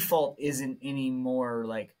 my default isn't anymore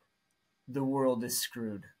like the world is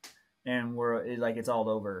screwed and it's all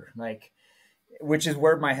over, like, which is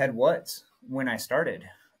where my head was when I started.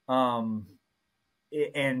 And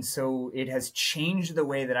so it has changed the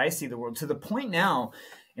way that I see the world to the point now,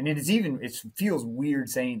 and it feels weird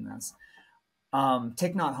saying this.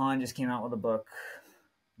 Thich Nhat Hanh just came out with a book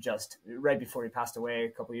just right before he passed away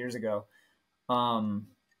a couple years ago,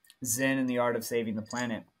 Zen and the Art of Saving the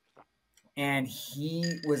Planet. And he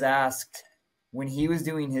was asked, when he was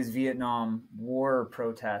doing his Vietnam War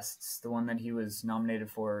protests, the one that he was nominated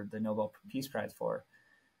for the Nobel Peace Prize for,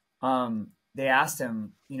 they asked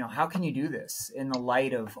him, how can you do this in the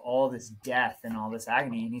light of all this death and all this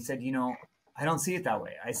agony? And he said, I don't see it that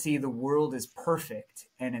way. I see the world is perfect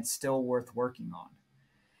and it's still worth working on.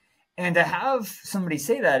 And to have somebody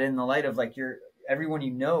say that in the light of like everyone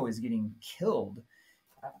is getting killed,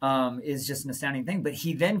 is just an astounding thing. But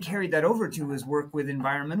he then carried that over to his work with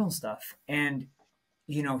environmental stuff. And,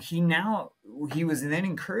 he was then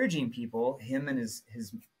encouraging people, him and his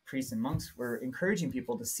priests and monks were encouraging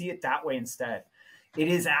people to see it that way instead. It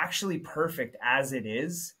is actually perfect as it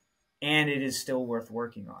is, and it is still worth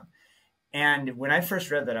working on. And when I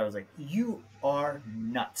first read that, I was like, you are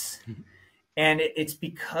nuts. And it's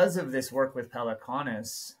because of this work with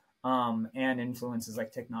Pelecanus, and influences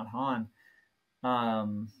like Thich Nhat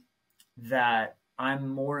Hanh, that I'm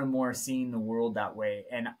more and more seeing the world that way.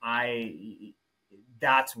 And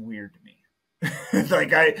that's weird to me.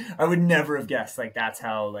 Like I would never have guessed like that's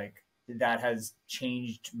how like that has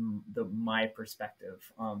changed my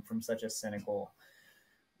perspective from such a cynical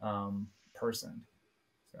person.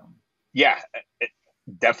 So Yeah,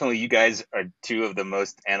 definitely. You guys are two of the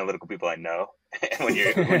most analytical people I know. when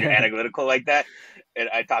you're analytical like that, and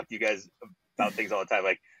I talk to you guys about things all the time.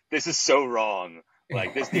 Like, this is so wrong.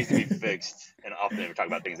 Like, this needs to be fixed. And often we talk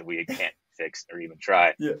about things that we can't fix or even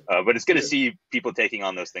try. Yeah. But it's good to see people taking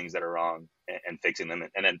on those things that are wrong and fixing them.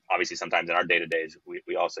 And then obviously sometimes in our day-to-days,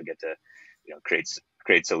 we also get to,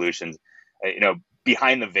 create solutions.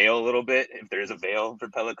 Behind the veil a little bit, if there is a veil for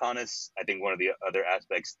Pelecanus, I think one of the other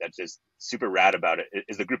aspects that's just super rad about it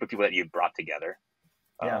is the group of people that you've brought together.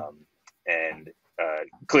 Yeah. And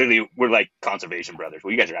clearly we're like conservation brothers.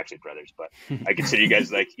 Well, you guys are actually brothers, but I consider you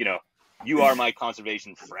guys like, you are my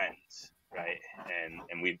conservation friends, right?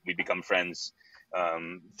 And we become friends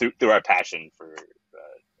through our passion for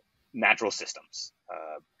natural systems.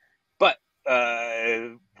 But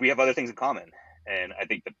we have other things in common. And I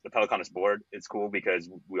think the Pelecanus board is cool because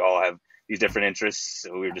we all have these different interests.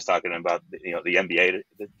 So we were just talking about the MBA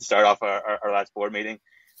to start off our last board meeting,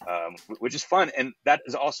 which is fun. And that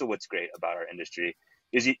is also what's great about our industry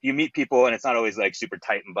is you meet people and it's not always like super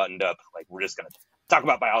tight and buttoned up. Like, we're just going to talk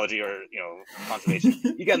about biology or, conservation.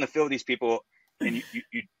 You get in the field with these people and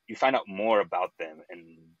you find out more about them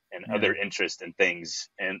and other interests and things.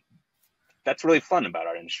 And that's really fun about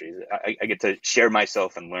our industry. I get to share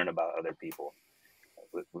myself and learn about other people,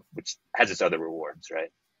 which has its other rewards, right?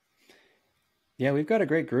 Yeah, we've got a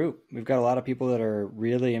great group. We've got a lot of people that are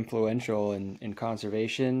really influential in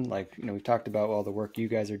conservation. Like, we've talked about all the work you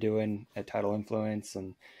guys are doing at Tidal Influence,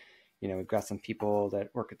 and we've got some people that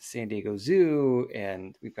work at the San Diego Zoo,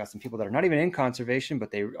 and we've got some people that are not even in conservation, but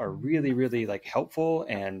they are really, really like helpful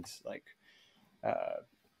and like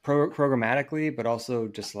programmatically, but also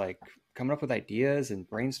just like coming up with ideas and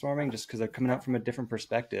brainstorming just because they're coming out from a different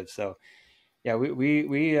perspective. So yeah,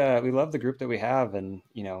 we love the group that we have, and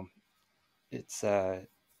it's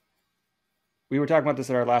we were talking about this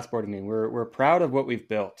at our last board meeting. We're proud of what we've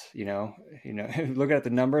built. Looking at the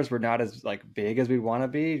numbers, we're not as like big as we want to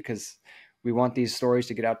be because we want these stories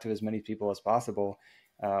to get out to as many people as possible.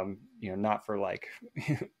 Not for like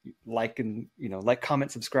and like,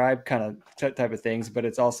 comment, subscribe kind of type of things, but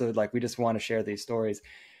it's also like we just want to share these stories.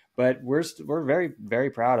 But we're very,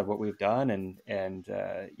 very proud of what we've done, and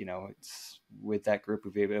it's with that group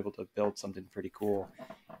we've been able to build something pretty cool,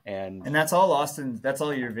 and that's all Austin. That's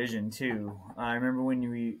all your vision too. I remember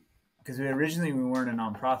when because originally we weren't a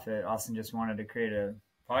nonprofit. Austin just wanted to create a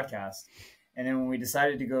podcast, and then when we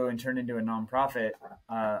decided to go and turn into a nonprofit,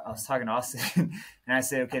 I was talking to Austin, and I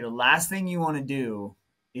said, okay, the last thing you want to do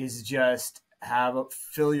is just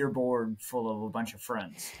fill your board full of a bunch of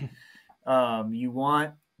friends. You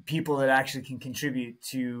want people that actually can contribute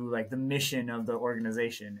to like the mission of the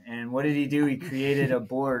organization. And what did he do? He created a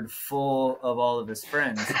board full of all of his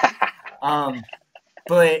friends.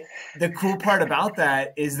 But the cool part about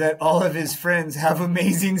that is that all of his friends have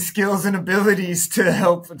amazing skills and abilities to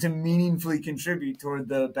help to meaningfully contribute toward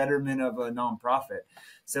the betterment of a nonprofit.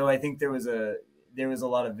 So I think there was a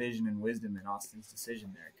lot of vision and wisdom in Austin's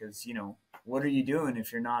decision there, because what are you doing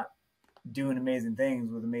if you're not doing amazing things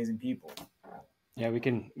with amazing people? Yeah,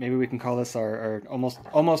 maybe we can call this our almost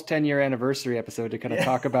 10-year anniversary episode to kind of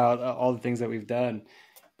talk about all the things that we've done.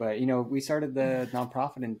 But we started the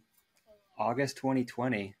nonprofit in August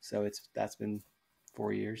 2020, so that's been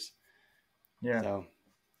 4 years. Yeah. So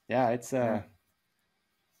yeah, it's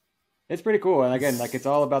pretty cool. And again, like, it's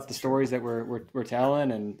all about the stories that we're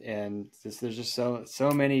telling, and there's just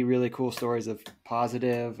so many really cool stories of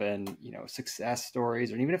positive and success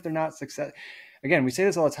stories, or even if they're not success. Again, we say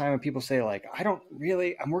this all the time, and people say like,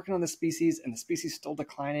 I'm working on this species and the species is still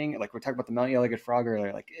declining. Like, we're talking about the Mount Yellow frog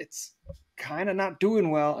earlier, like, it's kind of not doing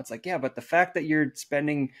well. It's like, yeah, but the fact that you're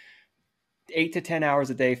spending 8 to 10 hours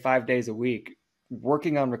a day, 5 days a week,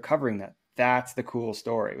 working on recovering that's the cool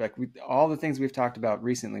story. Like, all the things we've talked about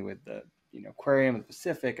recently with the aquarium in the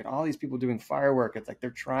Pacific and all these people doing firework, it's like they're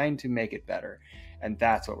trying to make it better, and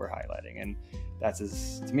that's what we're highlighting. And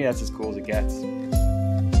to me that's as cool as it gets.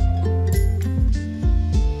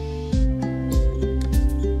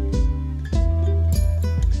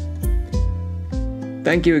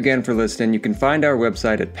 Thank you again for listening. You can find our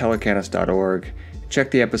website at pelecanus.org. Check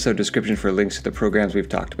the episode description for links to the programs we've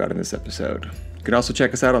talked about in this episode. You can also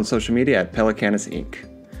check us out on social media at Pelecanus Inc.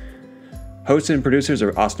 Hosts and producers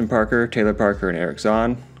are Austin Parker, Taylor Parker, and Eric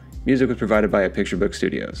Zahn. Music was provided by A Picture Book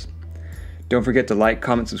Studios. Don't forget to like,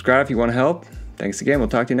 comment, subscribe if you want to help. Thanks again. We'll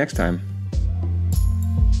talk to you next time.